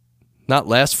not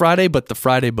last Friday, but the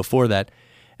Friday before that.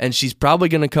 And she's probably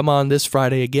going to come on this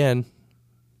Friday again.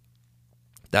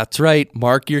 That's right.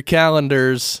 Mark your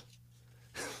calendars.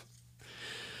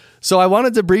 So I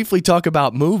wanted to briefly talk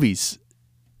about movies.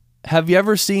 Have you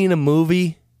ever seen a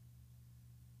movie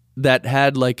that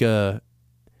had like a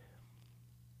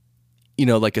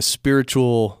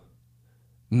spiritual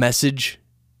message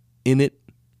in it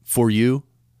for you?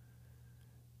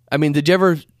 I mean, did you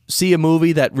ever see a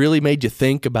movie that really made you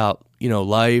think about,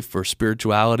 life or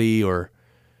spirituality or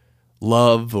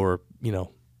love or,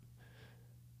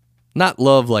 not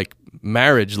love like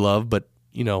marriage love, but,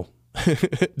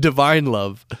 divine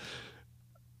love.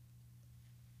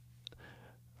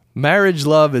 Marriage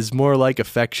love is more like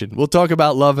affection. We'll talk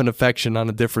about love and affection on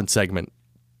a different segment.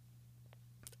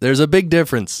 There's a big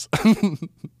difference.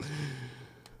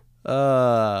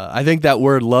 I think that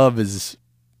word love is,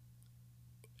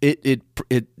 it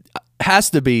has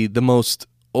to be the most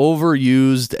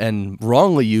overused and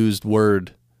wrongly used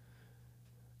word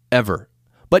ever.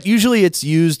 But usually it's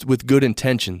used with good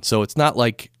intention. So it's not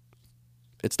like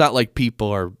people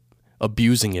are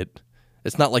abusing it.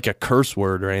 It's not like a curse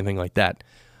word or anything like that.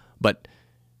 But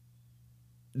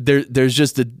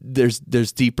there's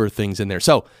deeper things in there.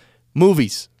 So,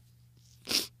 movies.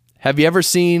 Have you ever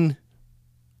seen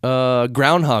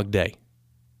Groundhog Day?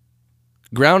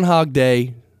 Groundhog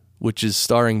Day, which is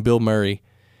starring Bill Murray,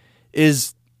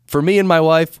 is, for me and my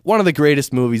wife, one of the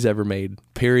greatest movies ever made,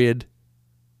 period.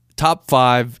 Top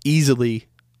 5 easily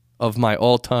of my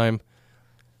all-time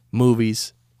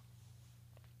movies.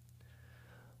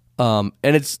 And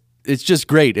it's just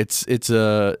great. It's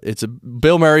a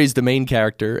Bill Murray's the main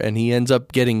character, and he ends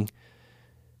up getting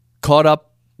caught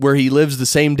up where he lives the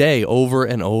same day over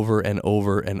and over and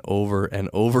over and over and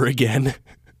over again.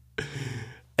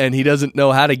 And he doesn't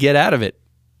know how to get out of it.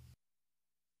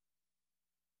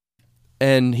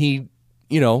 And he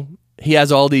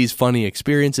has all these funny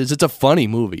experiences. It's a funny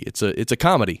movie. It's a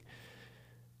comedy.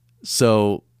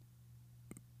 So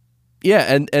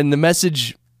yeah, and the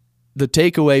message, the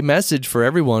takeaway message for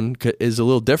everyone is a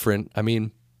little different. I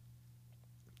mean,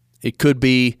 it could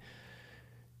be,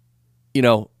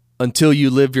 until you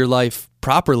live your life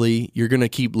properly, you're going to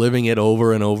keep living it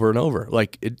over and over and over.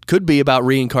 Like, it could be about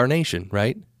reincarnation,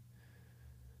 right?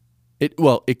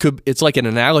 It's like an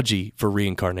analogy for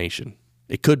reincarnation.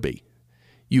 It could be.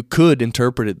 You could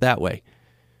interpret it that way.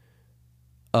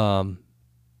 And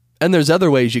there's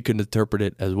other ways you can interpret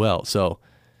it as well. So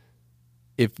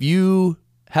if you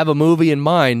have a movie in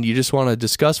mind you just want to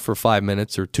discuss for 5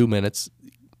 minutes or 2 minutes,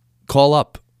 call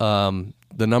up. The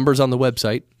number's on the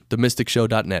website,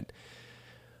 themysticshow.net.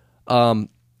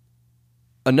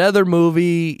 Another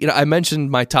movie, I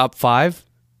mentioned my top 5.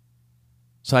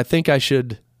 So I think I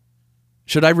should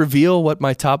I reveal what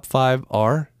my top 5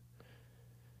 are?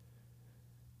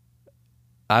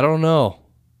 I don't know.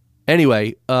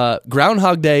 Anyway,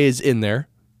 Groundhog Day is in there.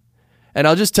 And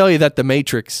I'll just tell you that The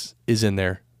Matrix is in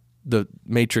there. The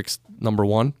Matrix number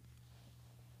 1.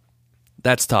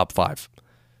 That's top 5.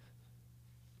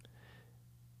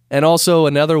 And also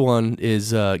another one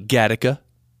is Gattaca.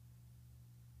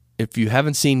 if you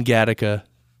haven't seen Gattaca,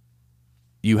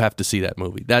 you have to see that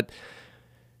movie.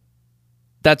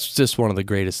 That's just one of the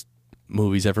greatest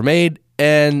movies ever made.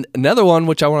 And another one,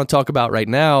 which I want to talk about right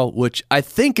now, which I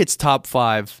think it's top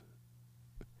 5.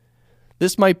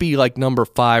 This might be like number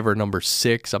 5 or number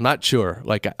 6. I'm not sure.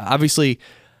 Like, obviously,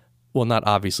 well, not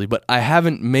obviously, but I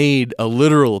haven't made a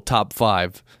literal top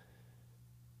 5.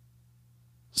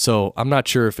 So I'm not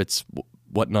sure if it's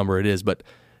what number it is, but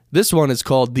this one is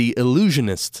called The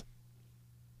Illusionist.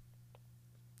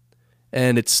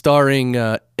 And it's starring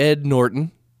Ed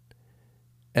Norton.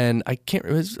 And I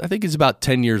think it's about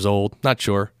 10 years old. Not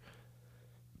sure.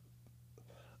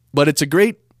 But it's a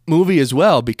great movie as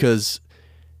well because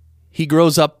he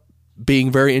grows up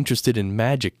being very interested in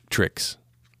magic tricks.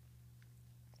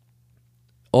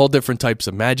 All different types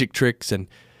of magic tricks. And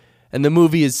the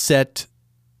movie is set...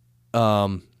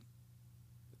 the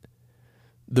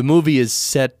movie is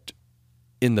set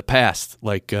in the past.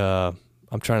 Like, I'm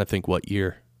trying to think what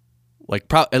year.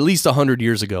 Like, at least 100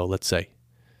 years ago, let's say.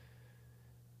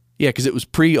 Yeah, because it was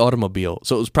pre-automobile.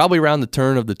 So it was probably around the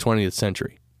turn of the 20th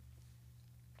century.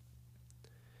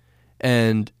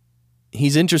 And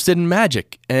he's interested in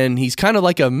magic. And he's kind of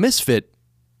like a misfit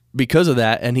because of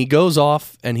that. And he goes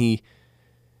off and he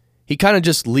kind of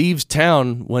just leaves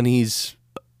town when he's,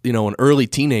 an early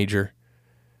teenager.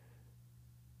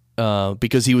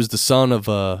 Because he was the son of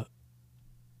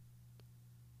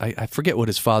I forget what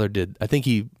his father did. I think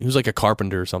he was like a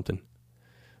carpenter or something.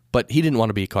 But he didn't want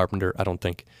to be a carpenter, I don't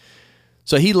think.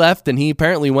 So he left, and he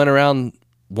apparently went around,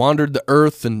 wandered the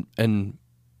earth, and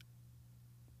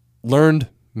learned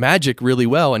magic really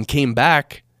well, and came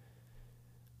back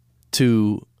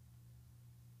to...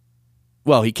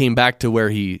 Well, he came back to where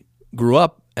he grew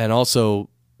up, and also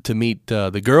to meet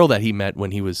the girl that he met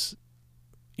when he was,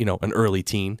 an early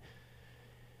teen.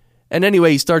 And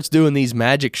anyway, he starts doing these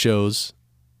magic shows,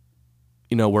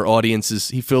 where audiences...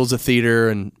 He fills a theater,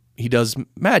 and he does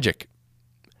magic.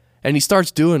 And he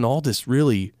starts doing all this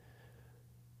really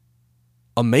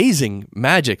amazing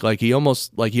magic. Like he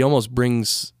almost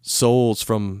brings souls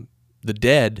from the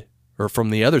dead or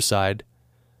from the other side.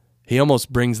 He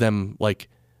almost brings them like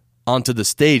onto the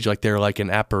stage like they're like an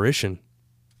apparition.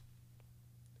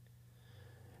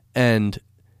 And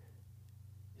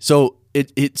so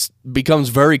it becomes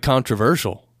very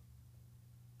controversial.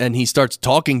 And he starts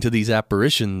talking to these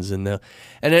apparitions, and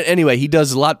anyway, he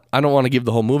does a lot. I don't want to give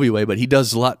the whole movie away, but he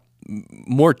does a lot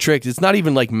more tricks. It's not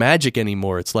even like magic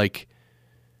anymore. It's like,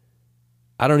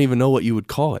 I don't even know what you would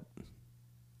call it.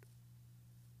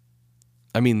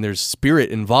 I mean, there's spirit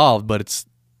involved, but it's,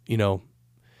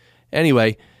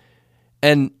 anyway,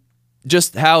 and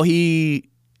just how he,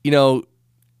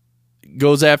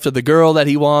 goes after the girl that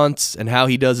he wants, and how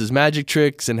he does his magic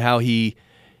tricks, and how he's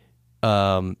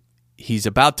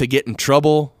about to get in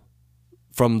trouble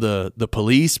from the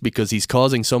police because he's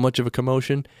causing so much of a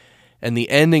commotion. And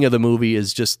the ending of the movie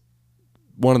is just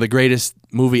one of the greatest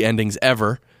movie endings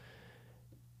ever.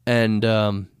 And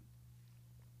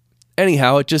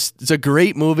anyhow, it's a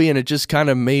great movie, and it just kind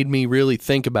of made me really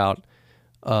think about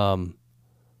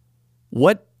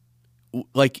what,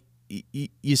 like,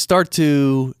 you start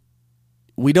to,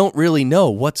 we don't really know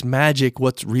what's magic,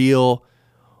 what's real,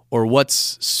 or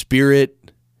what's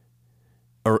spirit,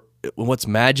 or what's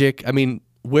magic. I mean,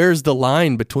 where's the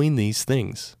line between these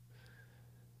things?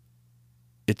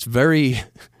 It's very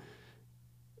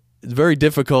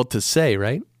difficult to say,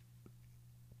 right?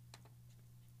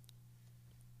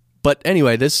 But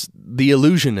anyway, The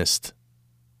Illusionist,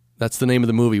 that's the name of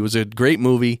the movie. It was a great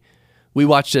movie. We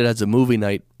watched it as a movie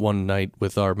night one night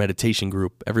with our meditation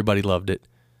group. Everybody loved it.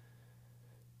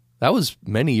 That was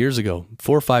many years ago,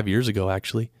 4 or 5 years ago,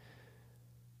 actually.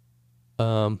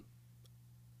 But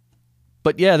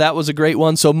yeah, that was a great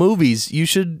one. So movies, you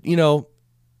should,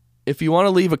 if you want to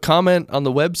leave a comment on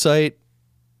the website,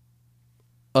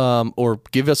 or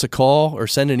give us a call or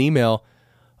send an email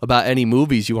about any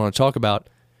movies you want to talk about,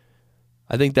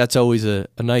 I think that's always a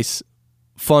nice,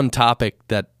 fun topic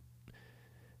that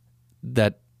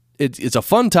it's a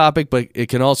fun topic, but it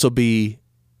can also be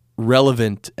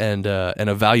relevant and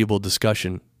a valuable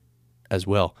discussion as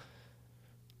well.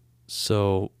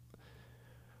 So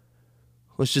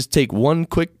let's just take one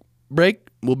quick break.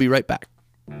 We'll be right back.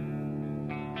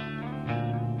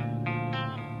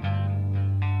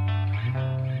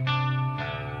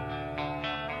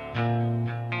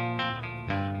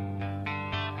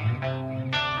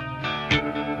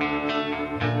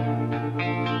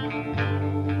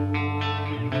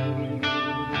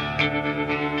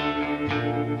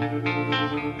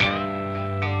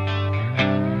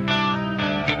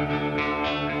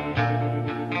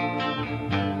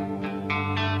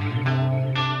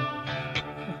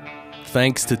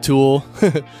 thanks to Tool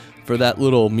for that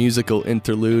little musical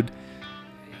interlude.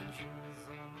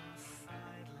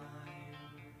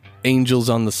 Angels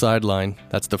on the Sideline.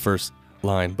 That's the first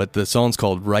line, but the song's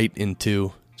called Right in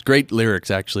Two. It's great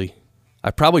lyrics, actually.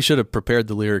 I probably should have prepared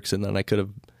the lyrics and then I could have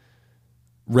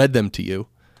read them to you.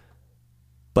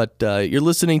 But you're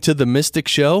listening to The Mystic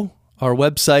Show. Our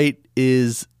website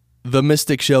is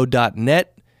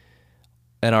themysticshow.net,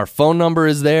 and our phone number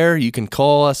is there. You can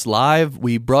call us live.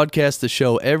 We broadcast the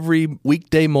show every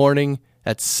weekday morning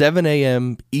at 7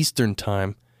 a.m. Eastern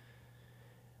Time.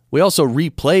 We also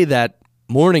replay that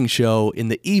morning show in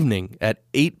the evening at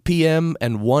 8 p.m.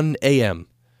 and 1 a.m.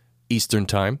 Eastern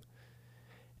Time.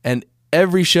 And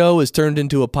every show is turned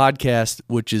into a podcast,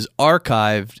 which is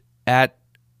archived at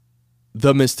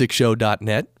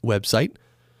themysticshow.net website.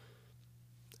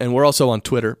 And we're also on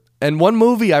Twitter. And one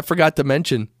movie I forgot to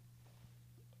mention,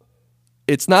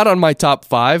 it's not on my top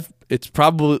 5. It's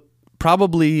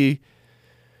probably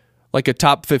like a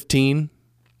top 15,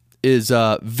 is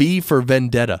V for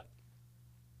Vendetta.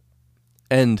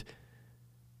 And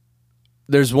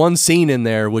there's one scene in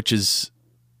there which is,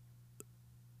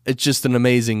 it's just an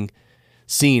amazing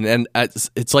scene. And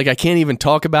it's like I can't even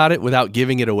talk about it without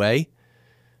giving it away.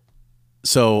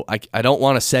 So I don't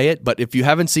want to say it, but if you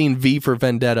haven't seen V for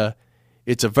Vendetta,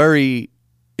 it's a very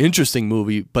interesting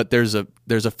movie, but there's a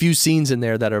few scenes in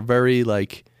there that are very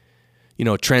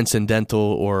transcendental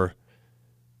or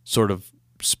sort of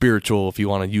spiritual, if you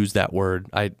want to use that word.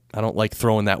 I don't like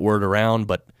throwing that word around,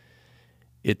 but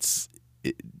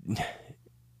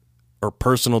or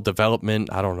personal development,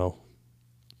 I don't know.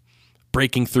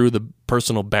 Breaking through the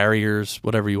personal barriers,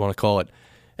 whatever you want to call it.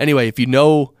 Anyway, if you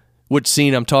know which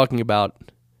scene I'm talking about,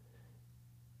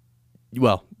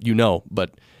 well, you know,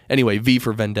 but anyway, V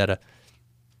for Vendetta.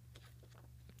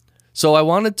 So I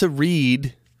wanted to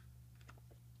read,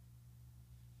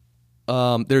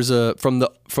 there's from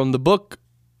the book,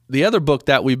 the other book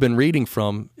that we've been reading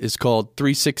from is called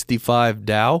 365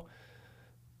 Tao,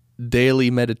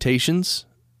 Daily Meditations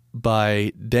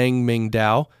by Deng Ming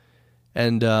Dao.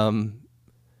 And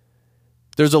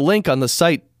there's a link on the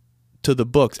site to the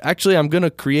books. Actually, I'm going to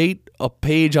create a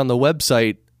page on the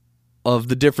website of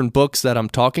the different books that I'm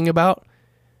talking about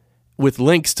with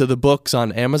links to the books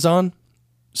on Amazon.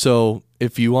 So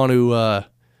if you want to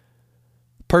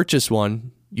purchase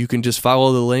one, you can just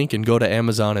follow the link and go to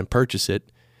Amazon and purchase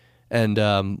it. And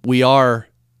The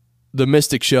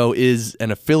Mystic Show is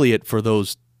an affiliate for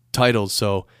those titles.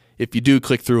 So if you do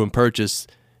click through and purchase,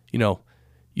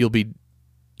 you'll be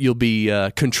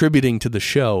contributing to the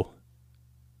show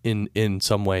in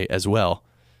some way as well.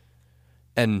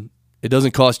 And it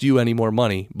doesn't cost you any more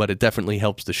money, but it definitely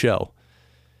helps the show.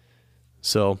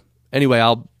 So anyway,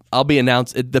 I'll be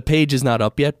announced. The page is not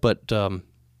up yet, but I'll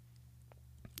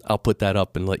put that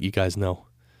up and let you guys know.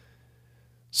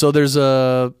 So there's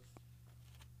a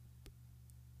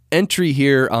entry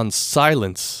here on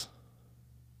silence.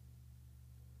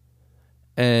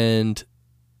 And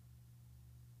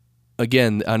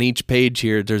again, on each page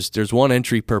here, there's one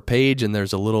entry per page, and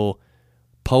there's a little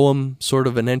poem, sort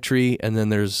of an entry, and then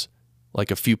there's like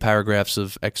a few paragraphs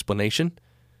of explanation.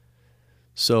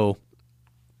 So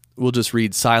we'll just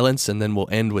read silence, and then we'll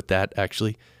end with that,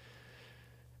 actually.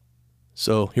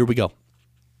 So here we go.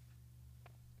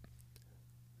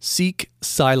 Seek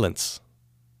silence.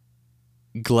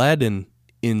 Gladden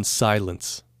in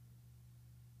silence.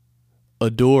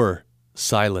 Adore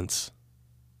silence.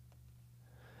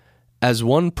 As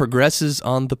one progresses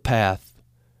on the path,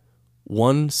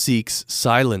 one seeks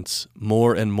silence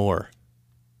more and more.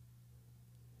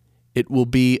 It will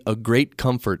be a great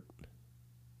comfort,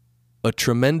 a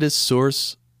tremendous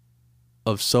source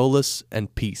of solace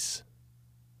and peace.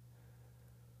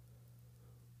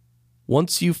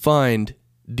 Once you find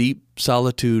deep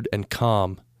solitude and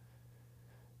calm,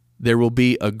 there will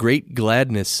be a great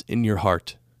gladness in your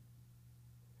heart.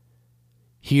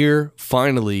 Here,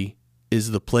 finally,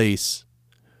 is the place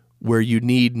where you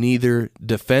need neither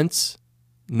defense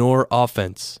nor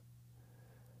offense.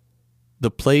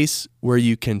 The place where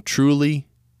you can truly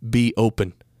be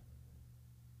open.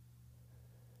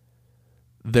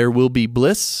 There will be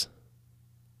bliss,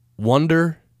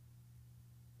 wonder,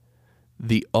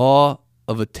 the awe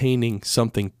of attaining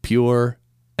something pure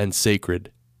and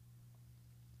sacred.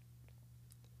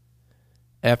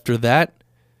 After that,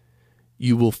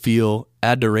 you will feel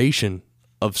adoration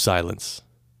of silence.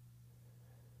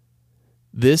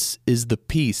 This is the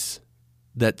peace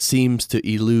that seems to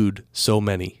elude so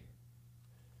many.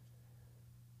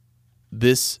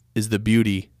 This is the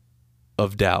beauty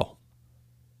of Tao.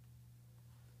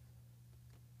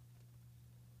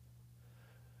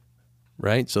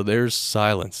 right? So there's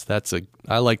silence.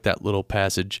 I like that little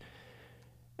passage.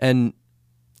 And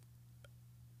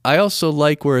I also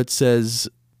like where it says,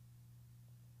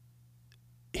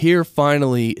 here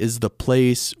finally is the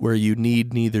place where you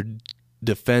need neither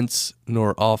defense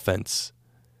nor offense.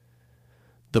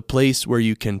 The place where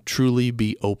you can truly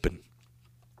be open.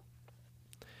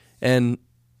 And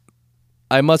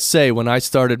I must say, when I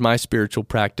started my spiritual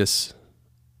practice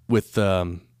with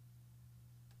the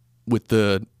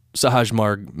Sahaj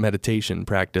Marg meditation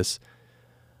practice,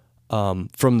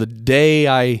 from the day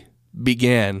I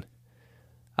began,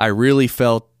 I really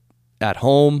felt at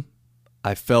home.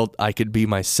 I felt I could be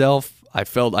myself. I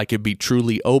felt I could be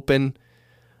truly open.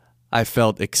 I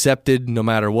felt accepted no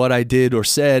matter what I did or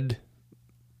said.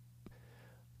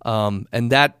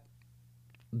 And that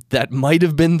might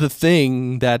have been the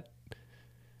thing that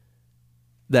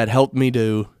helped me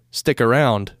to stick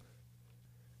around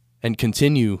and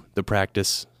continue the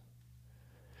practice.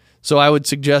 So I would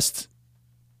suggest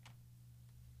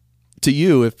to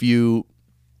you, if you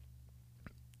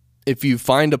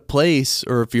find a place,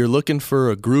 or if you're looking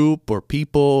for a group or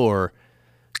people or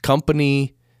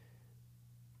company,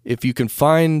 if you can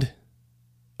find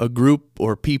a group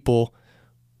or people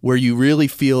where you really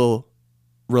feel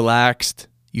relaxed,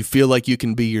 you feel like you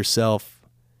can be yourself,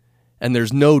 and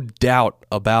there's no doubt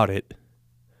about it,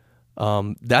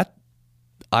 that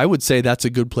I would say that's a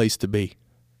good place to be.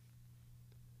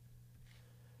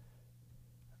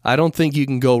 I don't think you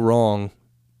can go wrong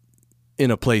in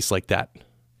a place like that,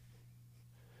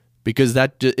 because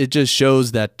it just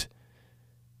shows that,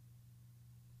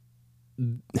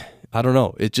 I don't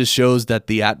know, it just shows that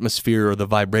the atmosphere or the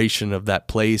vibration of that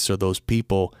place or those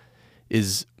people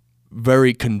is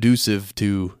very conducive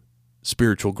to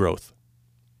spiritual growth.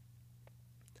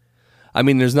 I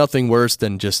mean, there's nothing worse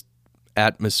than just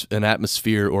an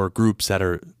atmosphere or groups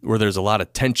where there's a lot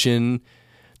of tension,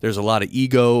 there's a lot of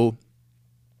ego,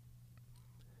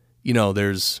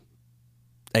 there's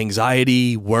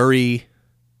anxiety, worry.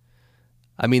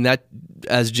 I mean, that,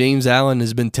 as James Allen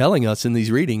has been telling us in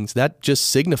these readings, that just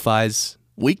signifies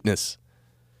weakness.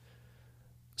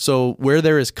 So where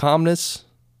there is calmness,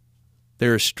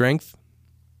 there is strength.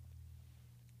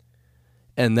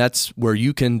 And that's where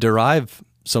you can derive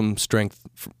some strength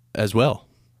as well.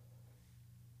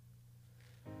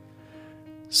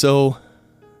 So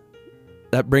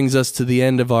that brings us to the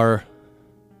end of our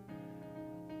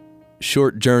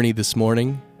short journey this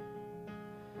morning.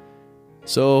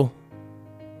 So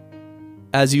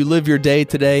as you live your day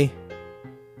today,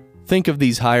 think of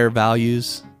these higher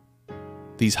values,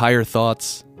 these higher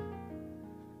thoughts,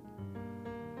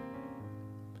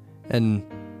 and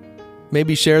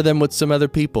maybe share them with some other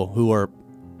people who are,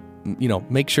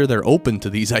 make sure they're open to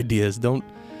these ideas. Don't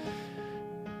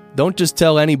just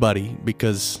tell anybody,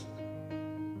 because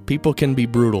people can be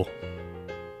brutal.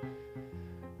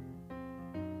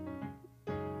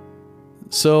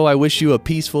 So I wish you a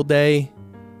peaceful day,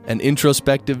 an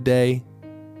introspective day,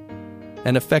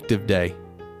 an effective day.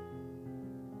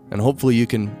 And hopefully you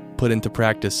can put into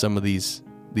practice some of these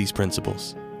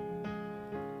principles.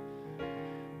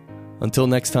 Until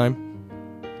next time,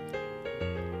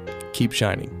 keep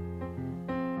shining.